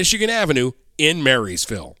 901 Michigan Avenue in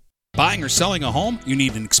Marysville. Buying or selling a home? You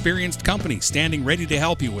need an experienced company standing ready to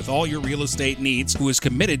help you with all your real estate needs, who is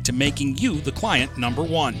committed to making you the client number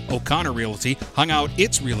one. O'Connor Realty hung out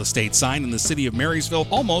its real estate sign in the city of Marysville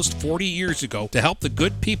almost 40 years ago to help the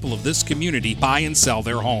good people of this community buy and sell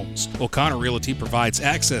their homes. O'Connor Realty provides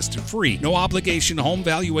access to free, no-obligation home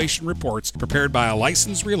valuation reports prepared by a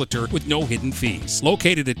licensed realtor with no hidden fees.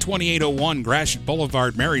 Located at 2801 Gratiot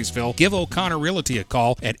Boulevard, Marysville, give O'Connor Realty a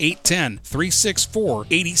call at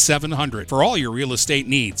 810-364-8700. 700 for all your real estate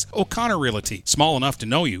needs. O'Connor Realty, small enough to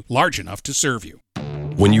know you, large enough to serve you.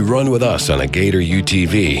 When you run with us on a Gator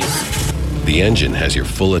UTV, the engine has your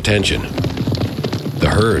full attention.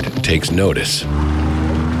 The herd takes notice.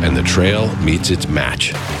 And the trail meets its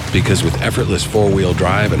match. Because with effortless four-wheel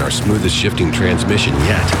drive and our smoothest shifting transmission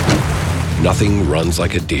yet, nothing runs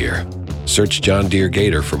like a deer. Search John Deere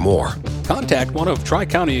Gator for more. Contact one of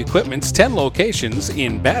Tri-County Equipment's 10 locations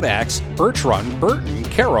in Bad Axe, Birch Run, Burton,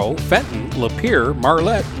 Caro, Fenton, Lapeer,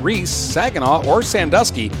 Marlette, Reese, Saginaw, or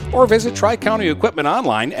Sandusky, or visit Tri-County Equipment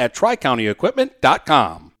online at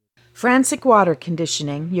tricountyequipment.com. Frantic Water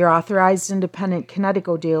Conditioning, your authorized independent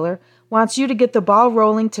Connecticut dealer, wants you to get the ball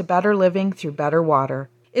rolling to better living through better water.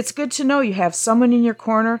 It's good to know you have someone in your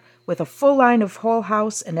corner with a full line of whole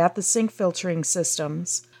house and at-the-sink filtering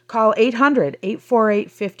systems. Call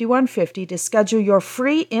 800-848-5150 to schedule your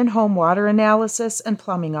free in-home water analysis and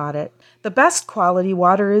plumbing audit. The best quality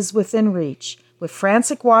water is within reach with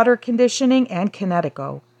Frantic Water Conditioning and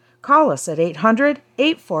Connecticut. Call us at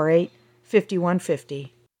 800-848-5150.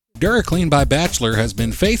 DuraClean by Bachelor has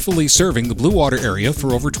been faithfully serving the Blue Water area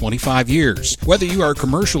for over 25 years. Whether you are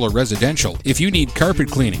commercial or residential, if you need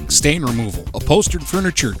carpet cleaning, stain removal, upholstered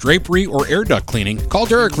furniture, drapery, or air duct cleaning, call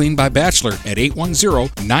DuraClean by Bachelor at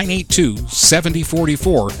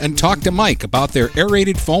 810-982-7044 and talk to Mike about their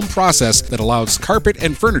aerated foam process that allows carpet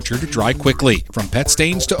and furniture to dry quickly. From pet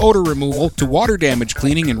stains to odor removal to water damage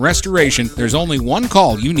cleaning and restoration, there's only one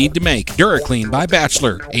call you need to make. DuraClean by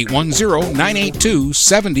Bachelor,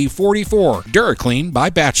 810-982-7044. DuraClean by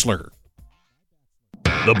Bachelor.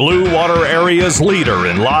 The Blue Water area's leader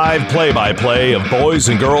in live play-by-play of boys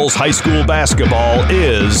and girls high school basketball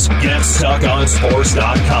is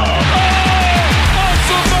GetStuckOnSports.com.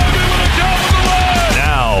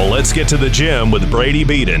 Now, let's get to the gym with Brady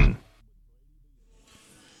Beaton.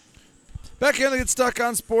 Back in the Get Stuck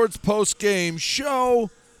on Sports post-game show.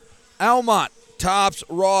 Almont tops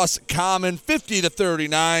Roscommon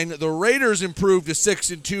 50-39. The Raiders improved to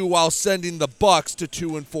 6-2 while sending the Bucks to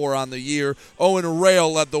 2-4 on the year. Owen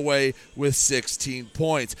Rail led the way with 16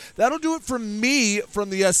 points. That'll do it for me from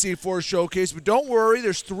the SC4 Showcase, but don't worry,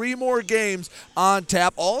 there's 3 more games on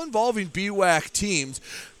tap, all involving BWAC teams.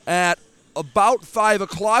 At about 5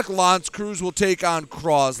 o'clock, Lance Cruz will take on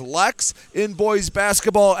Croslex in boys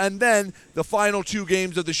basketball, and then the final 2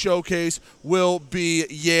 games of the showcase will be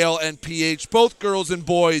Yale and PH, both girls and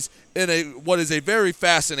boys, in what is a very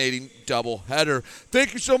fascinating doubleheader.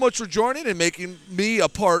 Thank you so much for joining and making me a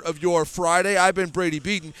part of your Friday. I've been Brady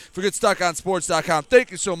Beaton for GetStuckOnSports.com.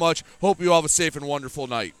 Thank you so much. Hope you all have a safe and wonderful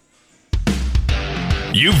night.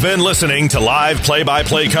 You've been listening to live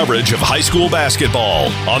play-by-play coverage of high school basketball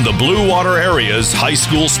on the Blue Water area's high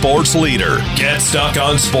school sports leader.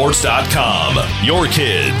 GetStuckOnSports.com. Your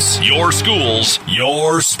kids, your schools,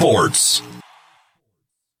 your sports.